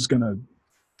 I'm just gonna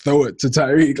throw it to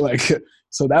Tyreek. Like,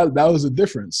 so that was the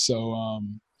difference. So,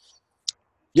 man.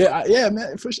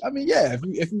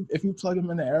 If you plug him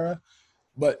in the era,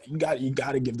 but you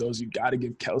got to give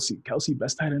Kelsey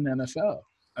best tight end in the NFL.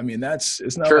 I mean,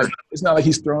 it's not like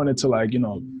he's throwing it to like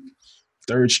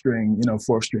third string,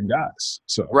 fourth string guys.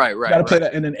 So right. Got to play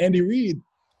that. And then Andy Reid,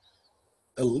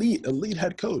 elite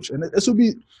head coach, and this will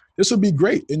be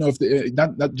great. You know, if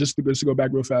not just to go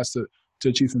back real fast to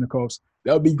the Chiefs and the Colts,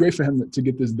 that would be great for him to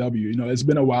get this W. You know, it's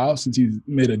been a while since he's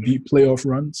made a deep playoff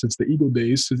run since the Eagle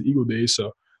days.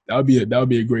 So that would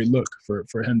be a great look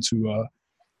for him to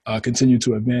continue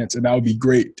to advance, and that would be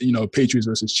great. You know, Patriots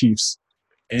versus Chiefs,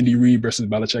 Andy Reid versus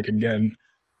Belichick again.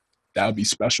 That would be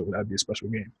special. That would be a special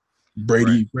game.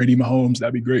 Brady Mahomes.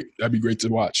 That'd be great. That'd be great to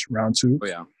watch. Round 2. Oh,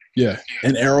 yeah. Yeah,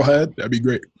 and Arrowhead. That'd be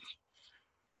great.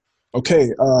 Okay,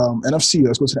 NFC.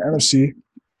 Let's go to the NFC.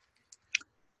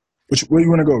 Where you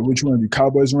want to go? Which one? Do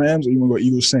Cowboys, Rams, or you want to go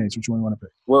Eagles, Saints? Which one you want to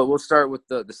pick? Well, we'll start with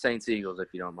the Saints Eagles if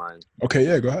you don't mind. Okay,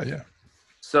 yeah, go ahead. Yeah.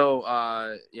 So,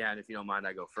 and if you don't mind,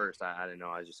 I go first. I don't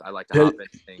know. I like to hop in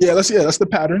things. Yeah, that's the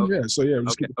pattern. Okay. Yeah, so yeah,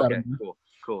 let's keep the pattern. Okay,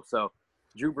 cool. So,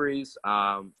 Drew Brees,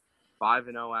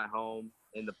 5-0 at home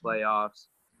in the playoffs,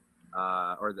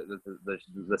 or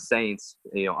the Saints,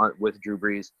 you know, with Drew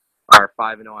Brees are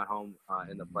 5-0 at home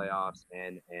in the playoffs,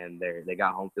 and they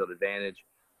got home field advantage.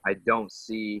 I don't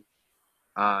see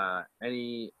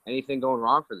anything going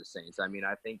wrong for the Saints. I mean,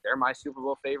 I think they're my Super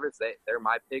Bowl favorites. They're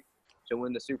my pick to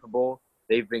win the Super Bowl.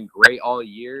 They've been great all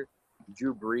year.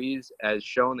 Drew Brees has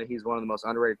shown that he's one of the most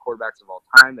underrated quarterbacks of all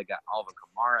time. They got Alvin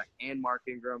Kamara and Mark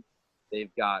Ingram.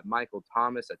 They've got Michael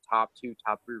Thomas, a top 2,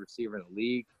 top 3 receiver in the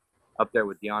league, up there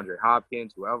with DeAndre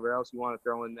Hopkins, whoever else you want to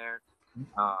throw in there.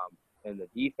 And the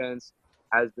defense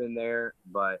has been there,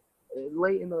 but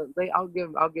I'll give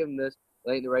them this.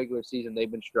 Late in the regular season,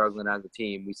 they've been struggling as a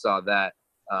team. We saw that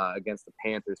against the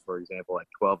Panthers, for example, at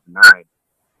 12-9.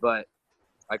 But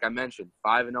like I mentioned,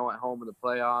 5-0 at home in the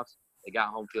playoffs. They got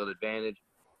home field advantage.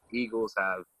 Eagles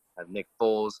have Nick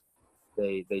Foles.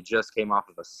 They just came off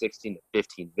of a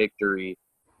 16-15 victory.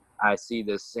 I see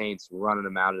the Saints running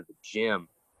them out of the gym,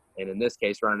 and in this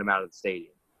case, running them out of the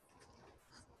stadium.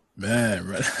 Man,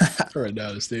 right out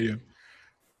of the stadium.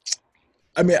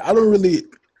 I mean, I don't really.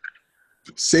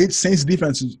 Saints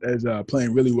defense is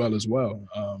playing really well as well.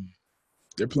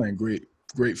 They're playing great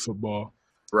football.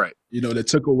 Right. You know, they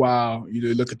took a while. You know,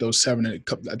 look at those I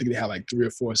think they had like 3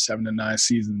 or 4 7-9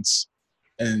 seasons,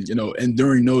 and you know, and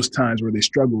during those times where they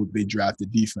struggled, they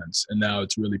drafted defense, and now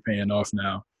it's really paying off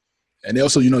now. And they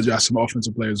also, you know, draft some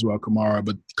offensive players as well,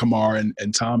 Kamara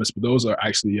and Thomas, but those are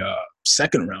actually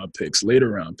second round picks, later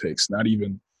round picks, not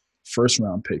even first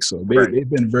round picks. So they've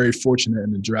been very fortunate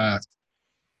in the draft.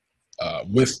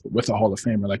 With a Hall of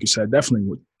Famer, like you said, definitely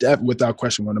without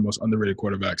question, one of the most underrated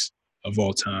quarterbacks of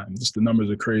all time. Just the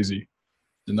numbers are crazy.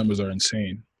 The numbers are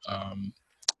insane.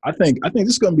 I think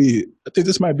this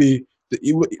might be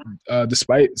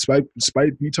despite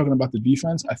me talking about the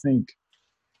defense, I think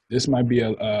this might be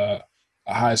a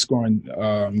high scoring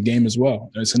game as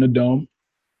well. It's in a dome,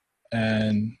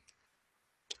 and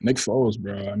Nick Foles,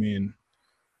 bro. I mean,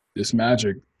 this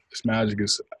magic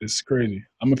is crazy.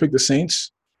 I'm gonna pick the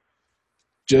Saints.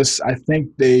 I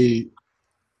think they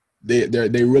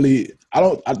really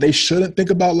they shouldn't think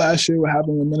about last year what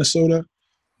happened with Minnesota,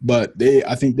 but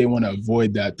I think they want to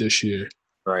avoid that this year,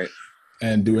 right?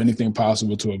 And do anything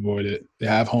possible to avoid it. They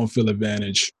have home field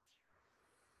advantage.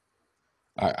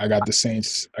 I got the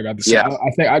Saints. Yeah.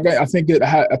 I think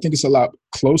it's a lot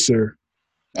closer.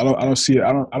 I don't see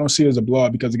it as a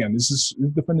blowout because again, this is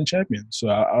defending champion, so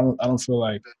I don't feel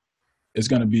like it's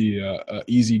gonna be a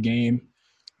easy game.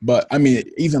 But I mean,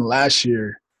 even last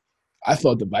year, I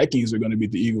thought the Vikings were going to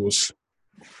beat the Eagles,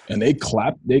 and they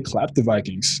clapped the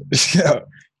Vikings. Yeah.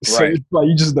 So right. It's like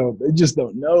you just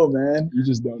don't know, man. You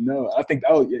just don't know. I think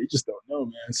you just don't know,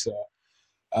 man. So,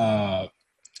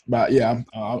 but yeah,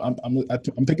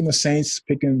 I'm picking the Saints,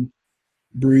 picking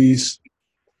Breeze.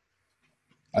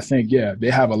 I think they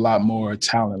have a lot more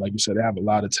talent, like you said. They have a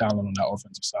lot of talent on that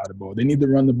offensive side of the ball. They need to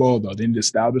run the ball though. They need to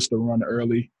establish the run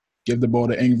early. Give the ball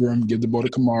to Ingram, give the ball to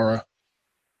Kamara.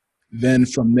 Then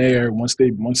from there, once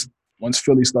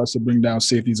Philly starts to bring down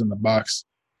safeties in the box,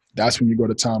 that's when you go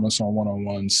to Thomas on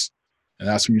one-on-ones, and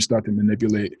that's when you start to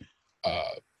manipulate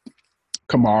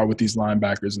Kamara with these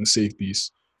linebackers and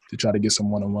safeties to try to get some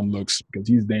one-on-one looks because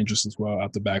he's dangerous as well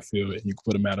out the backfield, and you can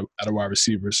put him at a wide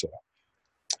receiver. So,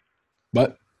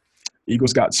 but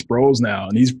Eagles got Sproles now,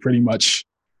 and he's pretty much.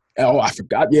 Oh, I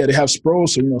forgot. Yeah, they have Sproles.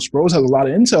 So Sproles has a lot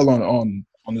of intel on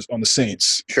the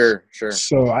Saints. Sure.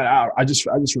 So I just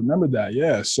remembered that.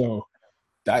 Yeah. So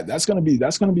that's gonna be big.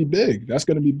 That's gonna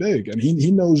be big. And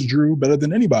he knows Drew better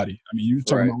than anybody. I mean, you're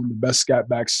talking about one of the best scat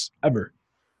backs ever,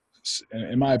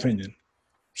 in my opinion.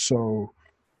 So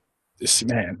that's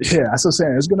what I'm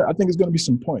saying. I think it's gonna be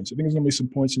some points. I think there's gonna be some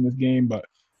points in this game, but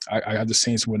I got the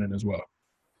Saints winning as well.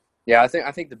 Yeah, I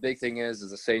think the big thing is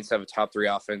the Saints have a top 3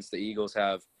 offense. The Eagles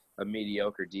have a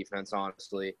mediocre defense,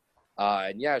 honestly.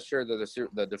 And yeah, sure, they're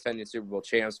the defending Super Bowl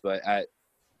champs, but at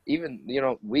even,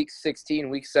 week 16,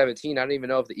 week 17, I don't even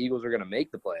know if the Eagles are going to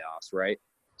make the playoffs, right?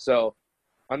 So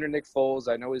under Nick Foles,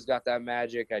 I know he's got that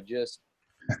magic. I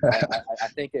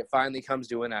think it finally comes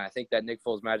to an end. I think that Nick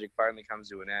Foles magic finally comes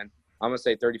to an end. I'm going to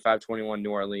say 35-21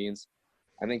 New Orleans.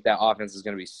 I think that offense is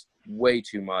going to be way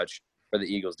too much for the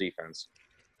Eagles defense.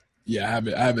 Yeah, I have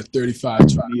it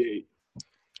 35-28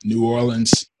 New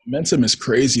Orleans. Momentum is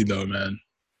crazy though, man.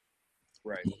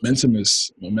 Right. Momentum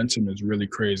is really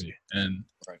crazy. And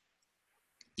right.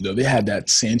 They had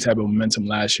that same type of momentum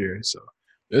last year. So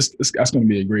that's going to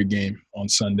be a great game on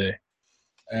Sunday.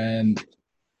 And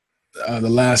the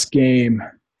last game,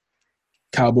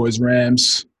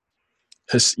 Cowboys-Rams.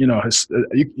 You're going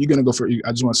to go for.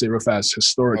 I just want to say real fast.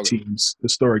 Historic teams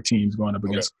going up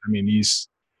against. I mean, these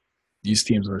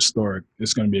teams are historic.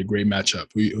 It's going to be a great matchup.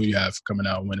 Who you have coming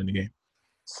out and winning the game?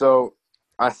 So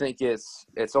I think it's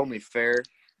only fair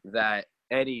that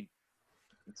any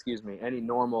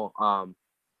normal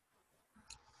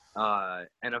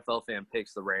NFL fan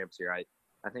picks the Rams here. I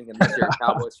think unless you're a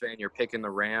Cowboys fan, you're picking the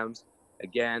Rams.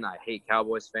 Again, I hate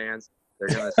Cowboys fans.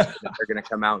 They're gonna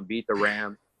come out and beat the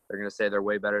Rams. They're gonna say they're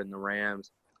way better than the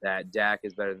Rams. That Dak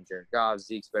is better than Jared Goff.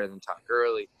 Zeke's better than Todd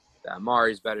Gurley. That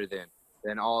Amari's better than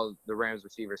all the Rams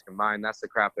receivers combined. That's the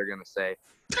crap they're gonna say.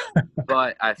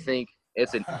 But I think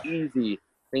it's an easy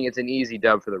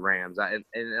dub for the Rams. And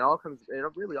it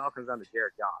really all comes down to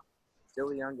Jared Goff. Still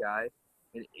a young guy,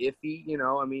 and iffy.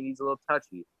 He's a little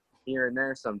touchy here and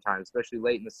there sometimes, especially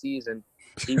late in the season.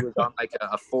 He was on like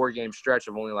a 4-game stretch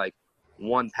of only like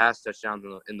 1 pass touchdown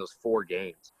in those 4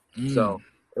 games. So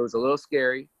it was a little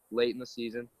scary late in the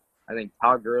season. I think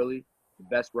Todd Gurley, the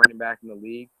best running back in the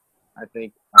league. I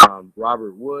think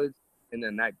Robert Woods, and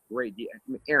then that great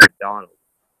Aaron Donald,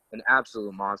 an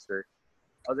absolute monster.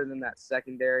 Other than that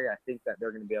secondary, I think that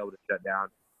they're going to be able to shut down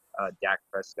Dak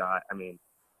Prescott. I mean,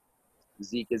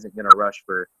 Zeke isn't going to rush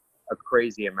for a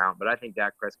crazy amount, but I think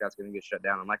Dak Prescott's going to get shut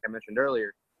down. And like I mentioned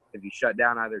earlier, if you shut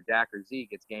down either Dak or Zeke,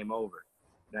 it's game over.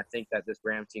 And I think that this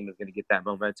Rams team is going to get that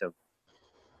momentum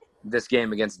this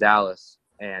game against Dallas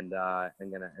and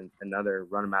another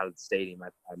run them out of the stadium.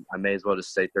 I may as well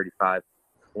just say 35-21.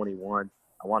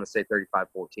 I want to say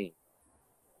 35-14.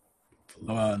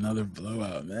 Blowout, another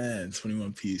blowout, man.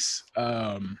 21 piece.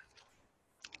 And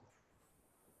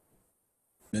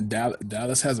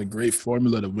Dallas has a great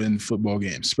formula to win football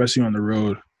games, especially on the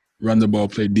road. Run the ball,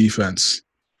 play defense.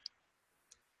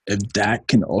 If Dak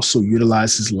can also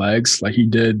utilize his legs like he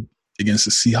did against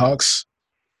the Seahawks,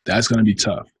 that's going to be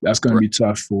tough. That's going to be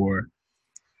tough for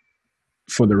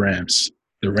the Rams.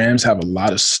 The Rams have a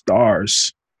lot of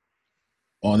stars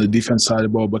on the defense side of the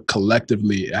ball, but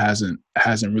collectively it hasn't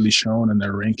really shown in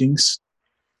their rankings.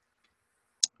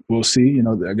 We'll see.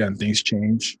 Again, things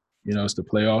change. It's the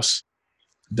playoffs.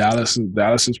 Dallas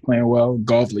is playing well.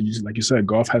 Goff, like you said,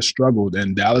 Goff has struggled,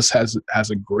 and Dallas has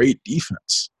a great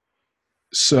defense.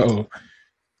 So,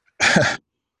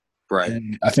 right.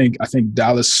 And I think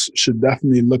Dallas should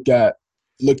definitely look at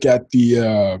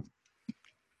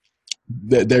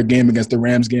their game against the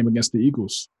Rams game against the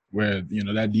Eagles, where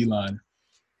that D-line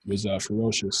was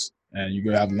ferocious, and you're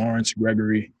gonna have Lawrence,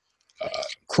 Gregory,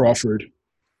 Crawford.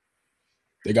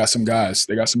 They got some guys,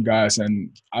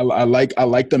 and I like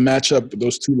the matchup.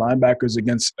 Those 2 linebackers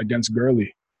against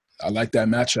Gurley, I like that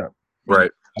matchup.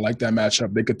 Right. I like that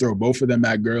matchup. They could throw both of them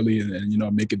at Gurley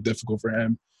and make it difficult for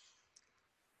him.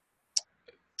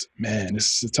 Man,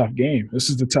 this is a tough game.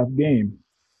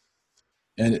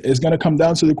 And it's going to come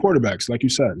down to the quarterbacks, like you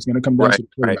said. It's going to come down to the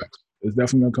quarterbacks. Right. It's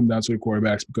definitely going to come down to the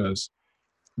quarterbacks because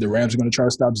the Rams are going to try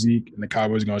to stop Zeke and the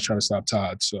Cowboys are going to try to stop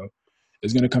Todd. So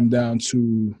it's going to come down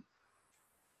to,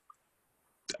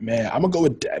 man, I'm going to go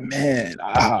with Dak, man.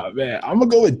 I'm going to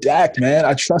go with Dak, man.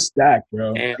 I trust Dak,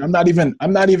 bro. And I'm not a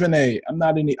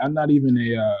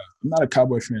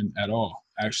Cowboy fan at all,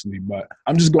 actually, but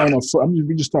I'm just going off.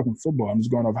 We're just talking football. I'm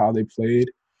just going off how they played.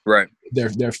 Right.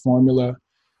 Their formula.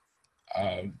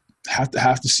 Have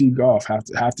to see Goff.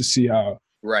 Have to see how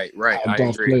how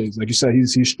Goff plays. Like you said,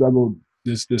 he's struggled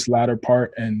this latter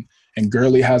part, and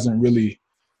Gurley hasn't really.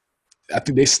 I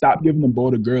think they stopped giving the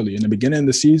ball to Gurley in the beginning of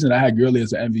the season. I had Gurley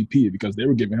as an MVP because they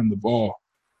were giving him the ball.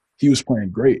 He was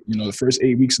playing great. The first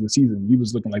 8 weeks of the season, he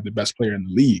was looking like the best player in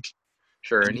the league.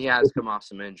 Sure, and he has come off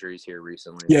some injuries here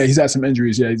recently. Yeah, he's had some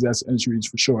injuries. Yeah, he's had some injuries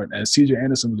for sure. And C.J.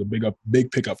 Anderson was a big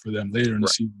pickup for them later in the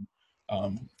season,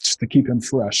 just to keep him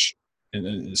fresh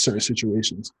in certain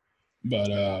situations.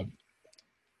 But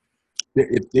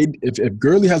if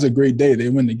Gurley has a great day, they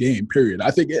win the game. Period.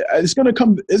 I think it's going to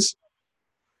come.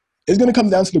 It's going to come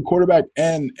down to the quarterback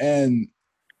and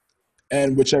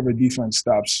whichever defense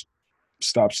stops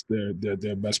stops their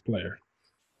best player.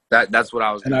 That's what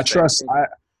I was. And I trust.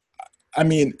 I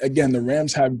mean, again, the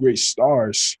Rams have great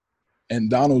stars, and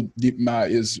Donald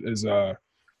is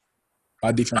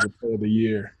my defensive player of the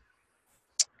year.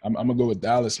 I'm gonna go with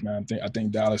Dallas, man. I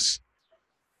think Dallas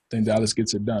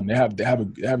gets it done. They have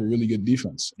a really good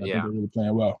defense. I think they're really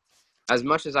playing well. As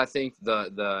much as I think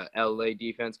the LA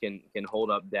defense can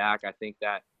hold up Dak, I think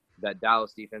that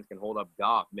Dallas defense can hold up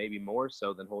Goff maybe more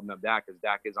so than holding up Dak, because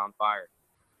Dak is on fire.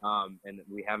 And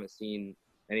we haven't seen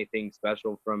anything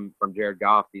special from Jared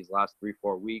Goff these last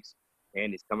 3-4 weeks,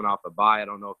 and he's coming off a bye. I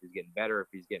don't know if he's getting better, if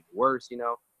he's getting worse,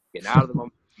 getting out of the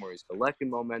momentum, or he's collecting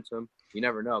momentum. You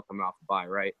never know coming off a bye,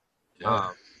 right?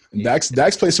 Yeah.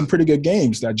 Dak's played some pretty good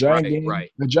games. That Giant game,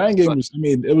 the Giant game was,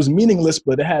 it was meaningless,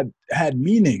 but it had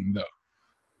meaning though.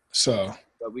 So,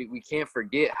 but we can't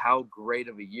forget how great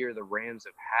of a year the Rams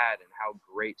have had, and how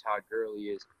great Todd Gurley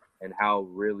is, and how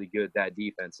really good that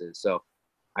defense is. So,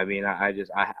 I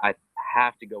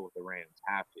have to go with the Rams.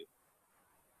 Have to.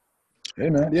 Hey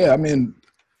man, yeah.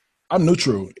 I'm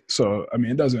neutral, so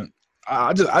it doesn't.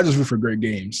 I just root for great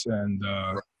games, and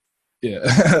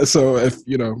yeah. So if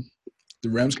the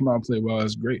Rams come out and play well,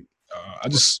 that's great. I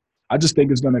just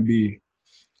think it's gonna be.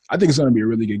 I think it's going to be a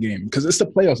really good game because it's the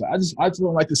playoffs. I just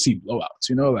don't like to see blowouts,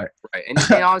 Right. And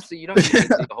honestly, you don't even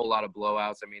see a whole lot of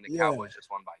blowouts. The Cowboys just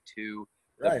won by 2.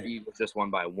 The Eagles just won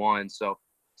by 1. So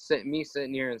me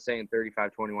sitting here and saying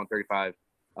 35-21,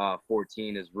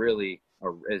 35-14 is really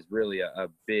a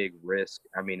big risk.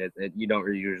 You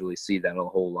don't usually see that a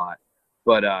whole lot.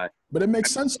 But it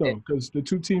makes sense though, because the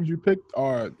two teams you picked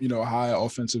are high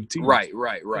offensive teams. Right.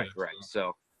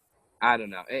 So I don't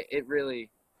know. It really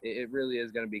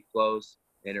is going to be close,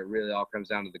 and it really all comes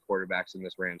down to the quarterbacks in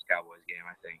this Rams-Cowboys game,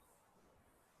 I think.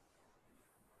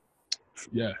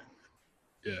 Yeah,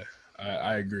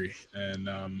 I agree, and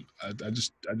I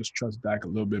just trust Dak a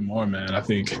little bit more, man. I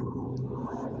think,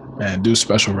 man, do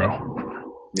special, bro.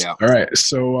 Yeah. All right,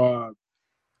 so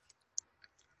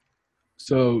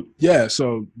do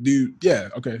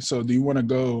you want to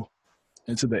go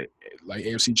into the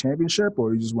AFC Championship,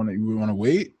 or you want to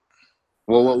wait?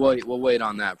 We'll wait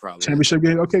on that probably. Championship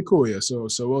game? Okay, cool. Yeah. So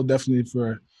we'll definitely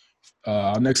for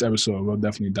our next episode, we'll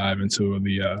definitely dive into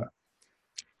the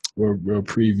we'll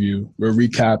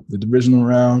recap the divisional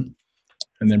round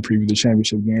and then preview the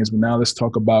championship games. But now let's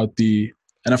talk about the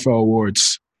NFL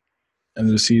awards end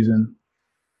of the season.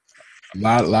 A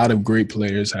lot of great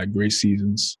players had great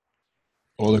seasons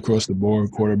all across the board,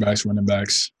 quarterbacks, running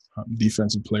backs,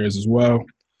 defensive players as well.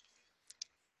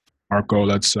 Marco,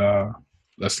 let's go.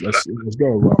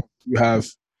 Well, you have.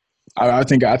 I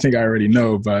think I already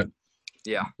know, but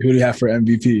yeah, who do you have for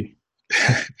MVP?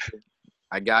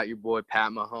 I got your boy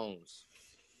Pat Mahomes,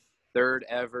 3rd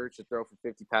ever to throw for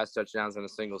 50 pass touchdowns in a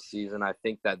single season. I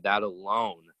think that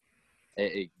alone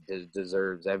it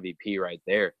deserves MVP right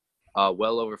there.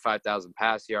 Well over 5,000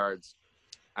 pass yards.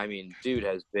 Dude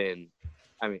has been,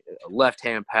 a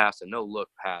left-hand pass, a no-look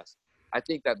pass. I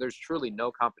think that there's truly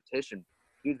no competition.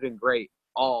 He's been great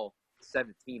all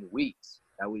 17 weeks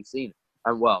that we've seen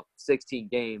him. 16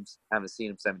 games. Haven't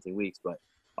seen him 17 weeks, but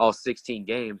all 16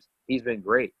 games, he's been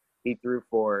great. He threw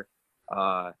for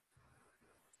over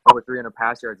 300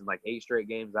 pass yards in 8 straight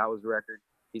games. That was the record.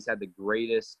 He's had the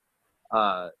greatest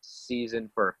season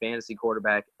for a fantasy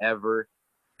quarterback ever.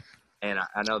 And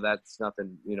I know that's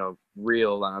nothing,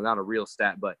 real, not a real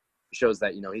stat, but it shows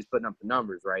that, he's putting up the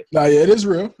numbers, right? No, yeah, it is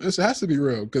real. It has to be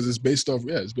real because it's based off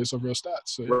real stats.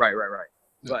 So, yeah. Right.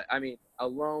 Yeah. But,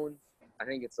 alone, I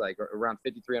think it's around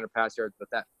 5,300 pass yards, but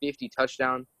that 50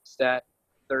 touchdown stat,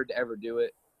 3rd to ever do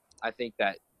it, I think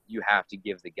that you have to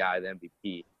give the guy the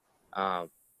MVP. I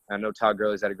know Todd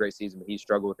Gurley's had a great season, but he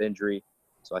struggled with injury,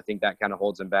 so I think that kind of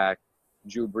holds him back.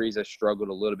 Drew Brees has struggled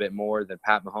a little bit more than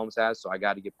Pat Mahomes has, so I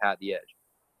got to give Pat the edge.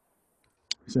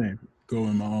 Same.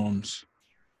 Going Mahomes.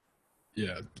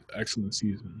 Yeah, excellent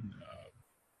season.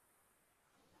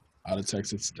 Out of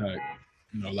Texas Tech.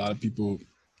 A lot of people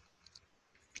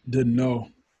didn't know,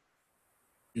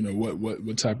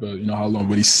 what type of, how long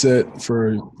would he sit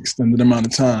for extended amount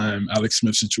of time. Alex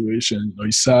Smith situation.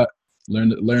 He sat,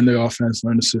 learned the offense,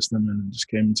 learned the system, and just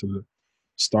came into the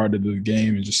start of the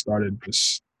game and just started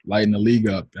just lighting the league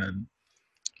up. And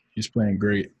he's playing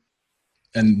great.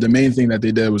 And the main thing that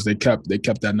they did was they kept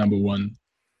that number one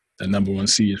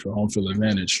seed for home field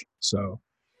advantage. So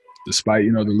despite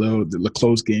the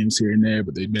close games here and there,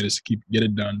 but they managed to get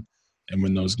it done and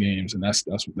win those games, and that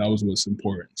was what's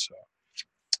important. So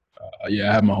I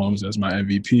have Mahomes as my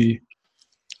MVP.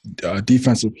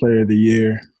 Defensive Player of the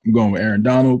Year, I'm going with Aaron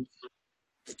Donald.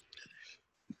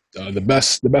 The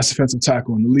best defensive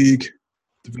tackle in the league.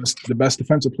 the best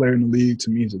defensive player in the league.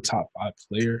 To me, is a top 5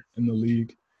 player in the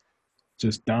league.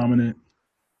 Just dominant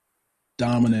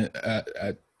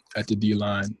at the D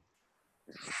line.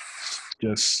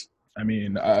 Just, I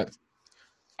mean, I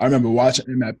remember watching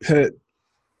him at Pitt,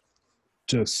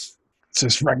 just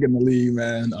wrecking the league,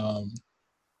 man.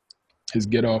 His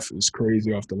get off is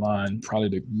crazy off the line.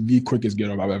 Probably the quickest get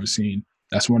off I've ever seen.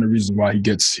 That's one of the reasons why he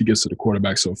gets to the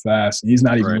quarterback so fast. And he's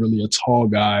not even really a tall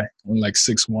guy, only like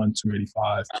 6'1",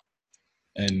 285.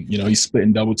 And, he's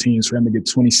splitting double teams. For him to get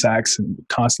 20 sacks and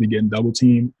constantly getting double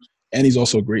teamed. And he's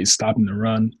also great at stopping the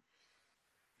run.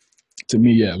 To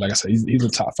me, yeah, like I said, he's a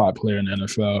top 5 player in the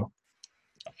NFL.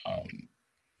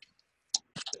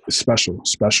 Special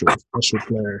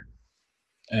player.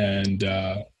 And,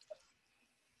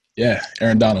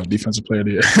 Aaron Donald, defensive player of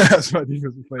the year. That's my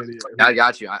defensive player of the year. I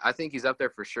got you. I think he's up there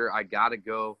for sure. I got to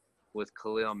go with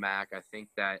Khalil Mack. I think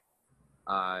that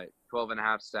 12 and a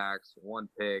half sacks, 1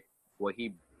 pick,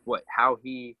 how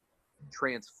he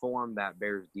transformed that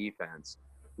Bears defense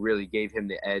really gave him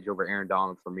the edge over Aaron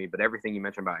Donald for me. But everything you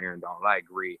mentioned about Aaron Donald, I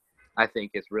agree. I think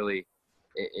it's really,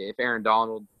 if Aaron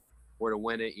Donald were to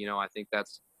win it, I think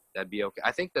that'd be okay.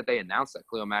 I think that they announced that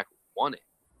Khalil Mack won it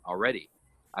already.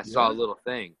 I saw a little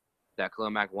thing that Khalil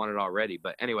Mack won it already.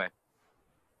 But anyway,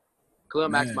 Khalil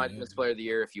Mack's my defensive player of the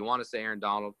year. If you want to say Aaron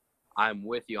Donald, I'm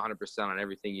with you 100% on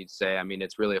everything you'd say. I mean,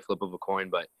 it's really a flip of a coin,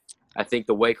 but I think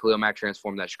the way Khalil Mack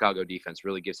transformed that Chicago defense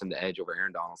really gives him the edge over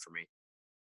Aaron Donald for me.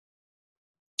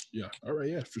 Yeah. All right.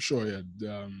 Yeah, for sure. Yeah.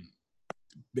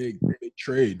 Big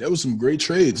trade. There was some great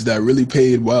trades that really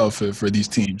paid well for these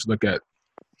teams. Look at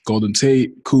Golden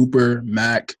Tate, Cooper,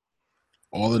 Mack.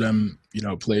 All of them,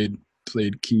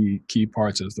 played key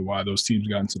parts as to why those teams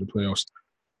got into the playoffs.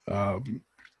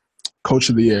 Coach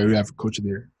of the year. We have Coach of the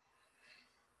year.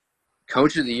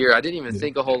 Coach of the year. I didn't even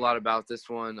think a whole lot about this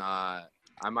one. I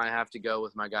might have to go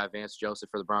with my guy Vance Joseph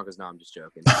for the Broncos. No, I'm just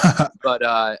joking. But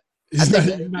I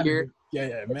think man,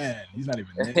 he's not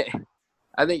even there.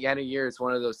 I think end of year it's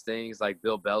one of those things like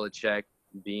Bill Belichick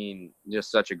being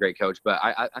just such a great coach. But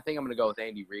I think I'm going to go with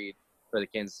Andy Reid for the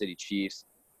Kansas City Chiefs.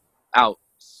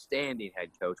 Outstanding head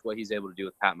coach. What he's able to do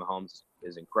with Pat Mahomes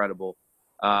is incredible.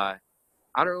 I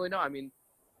don't really know. I mean,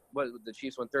 what the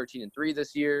Chiefs won 13-3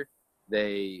 this year.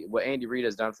 What Andy Reid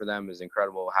has done for them is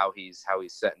incredible. How he's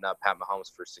setting up Pat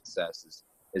Mahomes for success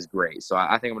is great. So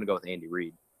I think I'm going to go with Andy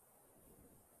Reid.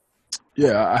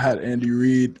 Yeah, I had Andy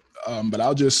Reid, but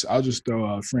I'll just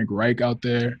throw Frank Reich out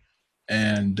there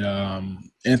and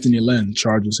Anthony Lynn,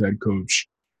 Chargers head coach.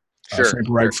 Sure. Frank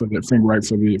Reich for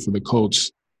the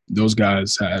Colts. Those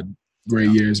guys had great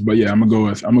years, but yeah, I'm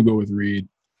gonna go with Reid.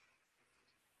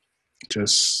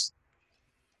 Just,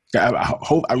 I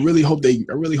really hope they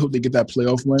get that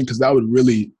playoff win, because that would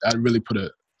really put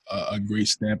a great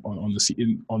stamp on the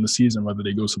season, whether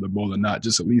they go to the bowl or not.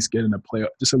 Just at least getting a playoff,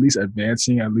 just at least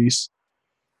advancing, at least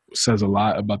says a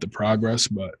lot about the progress.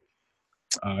 But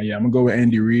I'm gonna go with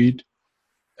Andy Reid.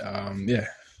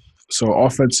 So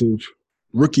offensive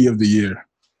rookie of the year,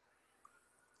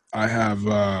 I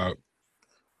got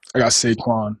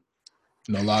Saquon.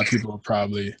 A lot of people will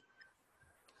probably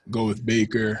go with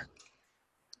Baker,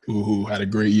 who had a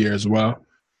great year as well.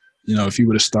 If he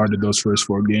would have started those first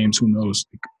 4 games, who knows?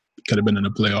 It could have been in the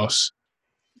playoffs.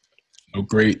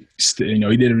 Great. He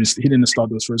didn't start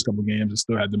those first couple games and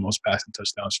still had the most passing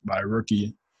touchdowns by a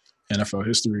rookie in NFL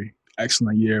history.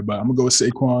 Excellent year, but I'm gonna go with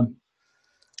Saquon.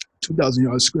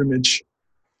 2,000-yard scrimmage.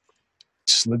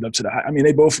 Just lived up to that. I mean,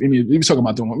 they both. I mean, we were talking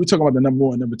about the number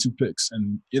 1 and number 2 picks,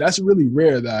 and that's really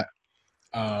rare that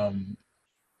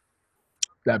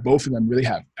that both of them really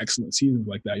have excellent seasons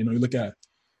like that. You look at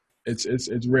it's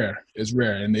rare. It's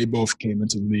rare, and they both came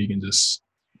into the league and just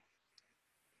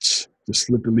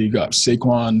lit the league up.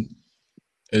 Saquon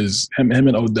is him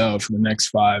and Odell for the next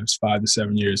 5 to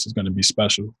 7 years is going to be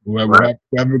special. Whoever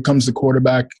becomes the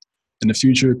quarterback in the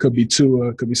future, it could be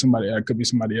Tua, could be somebody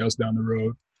else down the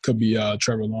road, could be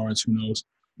Trevor Lawrence, who knows?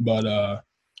 But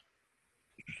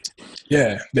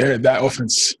that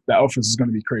offense is going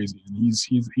to be crazy, and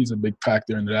he's a big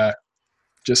factor into that.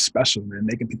 Just special, man,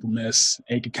 making people miss,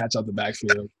 and he can catch out the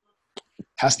backfield.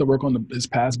 Has to work on his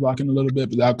pass blocking a little bit,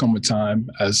 but that'll come with time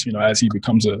as he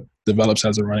develops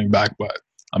as a running back. But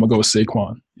I'm gonna go with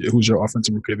Saquon. Who's your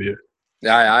offensive rookie of the year?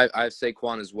 Yeah, I have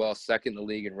Saquon as well, second in the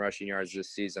league in rushing yards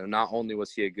this season. Not only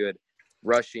was he a good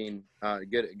rushing,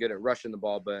 good at rushing the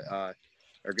ball, but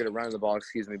or good at running the ball,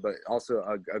 but also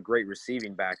a great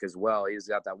receiving back as well. He's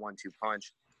got that 1-2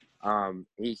 punch.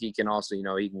 He can also,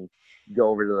 he can go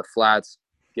over to the flats,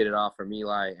 get it off from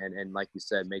Eli, and like you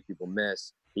said, make people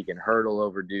miss. He can hurdle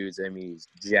over dudes. I mean, he's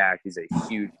jacked. He's a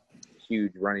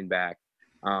huge running back.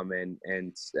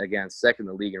 And again, second in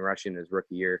the league in rushing his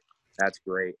rookie year. That's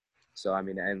great. So, I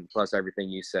mean, and plus everything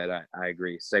you said, I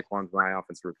agree. Saquon's my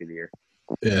offensive rookie of the year.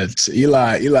 Yeah, it's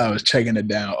Eli was checking it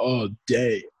down all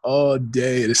day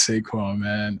to Saquon,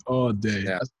 man, all day.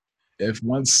 Yeah. If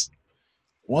once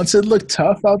it looked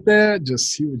tough out there,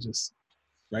 he was just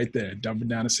right there, dumping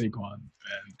down to Saquon.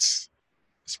 And it's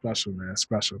special, man,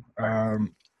 special.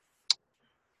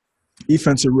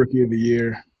 Defensive rookie of the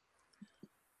year.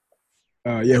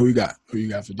 Who you got? Who you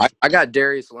got for defense? I got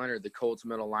Darius Leonard, the Colts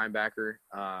middle linebacker,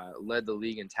 led the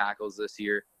league in tackles this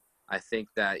year. I think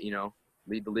that,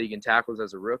 lead the league in tackles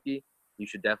as a rookie. You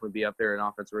should definitely be up there in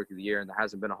offensive rookie of the year, and there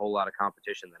hasn't been a whole lot of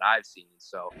competition that I've seen.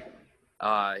 So,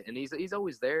 and he's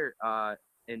always there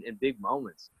in big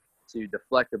moments to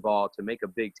deflect the ball, to make a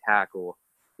big tackle.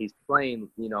 He's playing,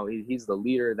 he's the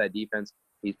leader of that defense.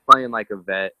 He's playing like a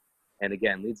vet. And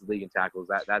again, leads the league in tackles.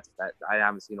 That's I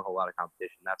haven't seen a whole lot of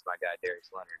competition. That's my guy,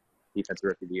 Darius Leonard, defensive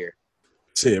rookie of the year.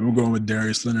 See, I'm going with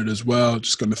Darius Leonard as well.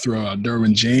 Just going to throw out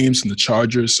Derwin James from the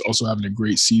Chargers, also having a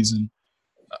great season.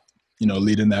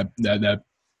 Leading that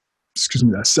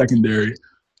secondary,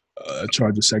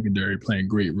 Chargers secondary, playing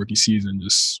great rookie season,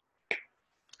 just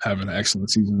having an excellent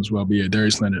season as well. But yeah,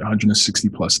 Darius Leonard, 160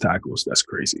 plus tackles. That's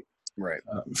crazy, right?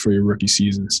 For your rookie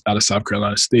seasons out of South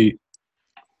Carolina State.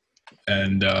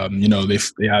 And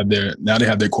they have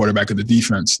their quarterback of the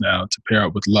defense now to pair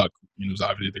up with Luck. Who's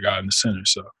obviously the guy in the center.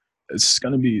 So it's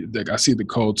going to be like, I see the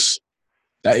Colts.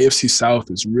 That AFC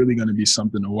South is really going to be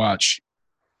something to watch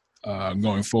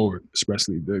going forward.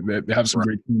 Especially they have some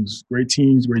great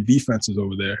teams, great defenses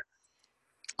over there.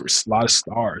 A lot of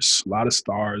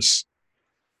stars.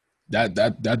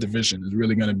 That division is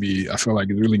really going to be. I feel like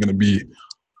it's really going to be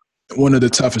one of the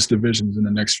toughest divisions in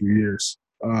the next few years.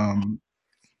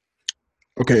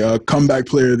 Okay, comeback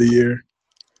player of the year.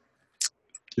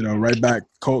 Right back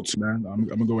Colts, man. I'm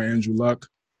gonna go with Andrew Luck.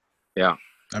 Yeah.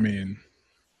 I mean,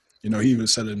 he even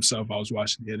said it himself. I was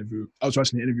watching the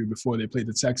interview before they played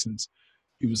the Texans.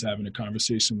 He was having a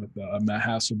conversation with Matt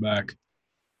Hasselbeck.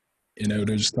 They're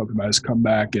just talking about his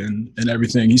comeback and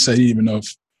everything. He said he didn't even know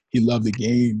if he loved the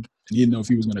game and he didn't know if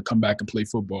he was going to come back and play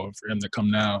football. For him to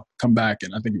come back,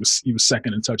 and I think he was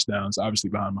second in touchdowns, obviously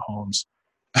behind Mahomes.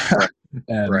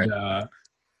 And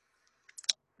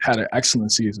had an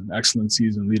excellent season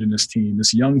leading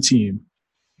this young team,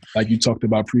 like you talked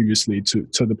about previously, to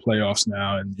the playoffs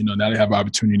now. And, now they have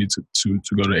opportunity to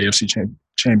go to the AFC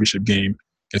championship game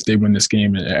if they win this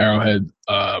game at Arrowhead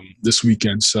this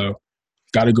weekend. So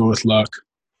got to go with Luck,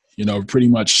 pretty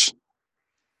much,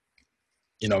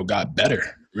 got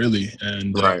better, really.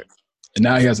 And, and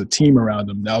now he has a team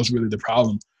around him. That was really the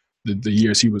problem the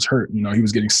years he was hurt. He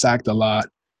was getting sacked a lot.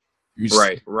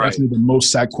 Right. Definitely the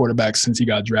most sacked quarterback since he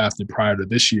got drafted prior to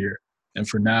this year. And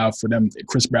for them,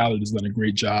 Chris Ballard has done a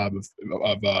great job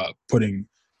of putting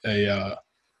a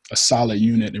solid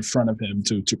unit in front of him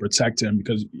to protect him,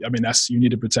 because you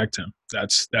need to protect him.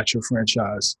 That's your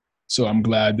franchise. So I'm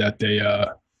glad that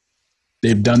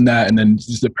they've done that, and then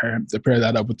just to pair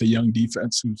that up with the young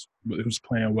defense who's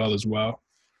playing well as well.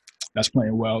 That's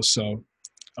playing well. So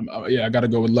I got to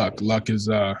go with Luck. Luck is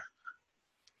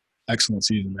excellent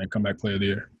season, man. Comeback player of the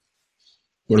year.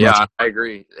 Yeah, I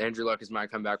agree. Andrew Luck is my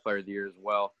comeback player of the year as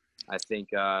well. I think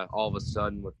all of a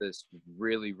sudden with this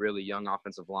really, really young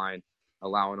offensive line,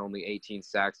 allowing only 18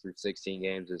 sacks through 16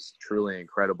 games is truly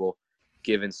incredible,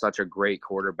 given such a great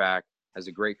quarterback, has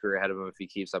a great career ahead of him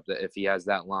if he has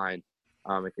that line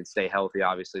and can stay healthy.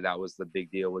 Obviously, that was the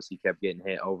big deal, was he kept getting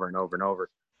hit over and over and over.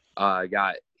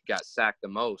 Got sacked the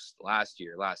most last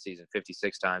season,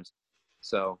 56 times.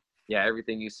 So, yeah,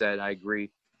 everything you said, I agree.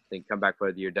 I think comeback player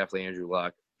of the year, definitely Andrew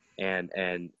Luck. And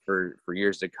for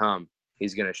years to come,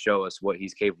 he's going to show us what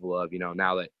he's capable of,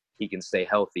 now that he can stay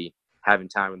healthy, having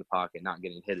time in the pocket, not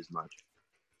getting hit as much.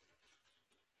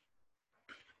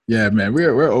 Yeah, man,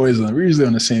 we're usually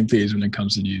on the same page when it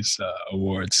comes to these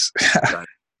awards. Right.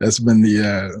 That's been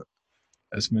the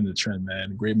trend,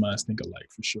 man. Great minds think alike,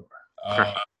 for sure.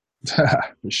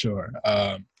 For sure.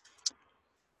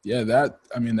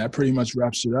 That pretty much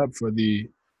wraps it up for the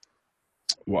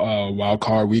Wild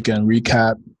Card Weekend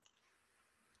recap,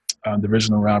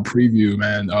 divisional round preview,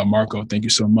 man. Marco, thank you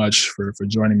so much for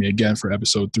joining me again for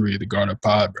episode 3 of the Guard Up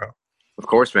Pod, bro. Of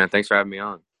course, man. Thanks for having me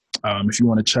on. If you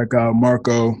want to check out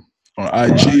Marco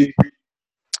on IG,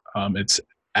 it's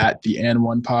at the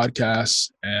N1 Podcast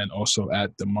and also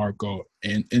at the Marco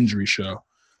Injury Show.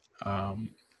 Man,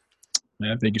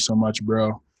 thank you so much,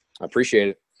 bro. I appreciate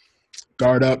it.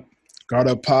 Guard Up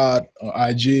Pod on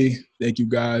IG. Thank you,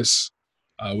 guys.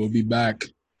 We'll be back.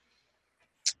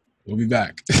 All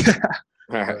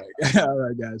right. All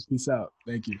right, guys. Peace out.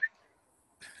 Thank you.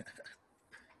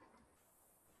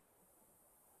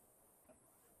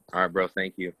 All right, bro.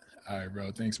 Thank you. All right,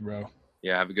 bro. Thanks, bro.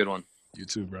 Yeah, have a good one. You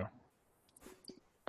too, bro.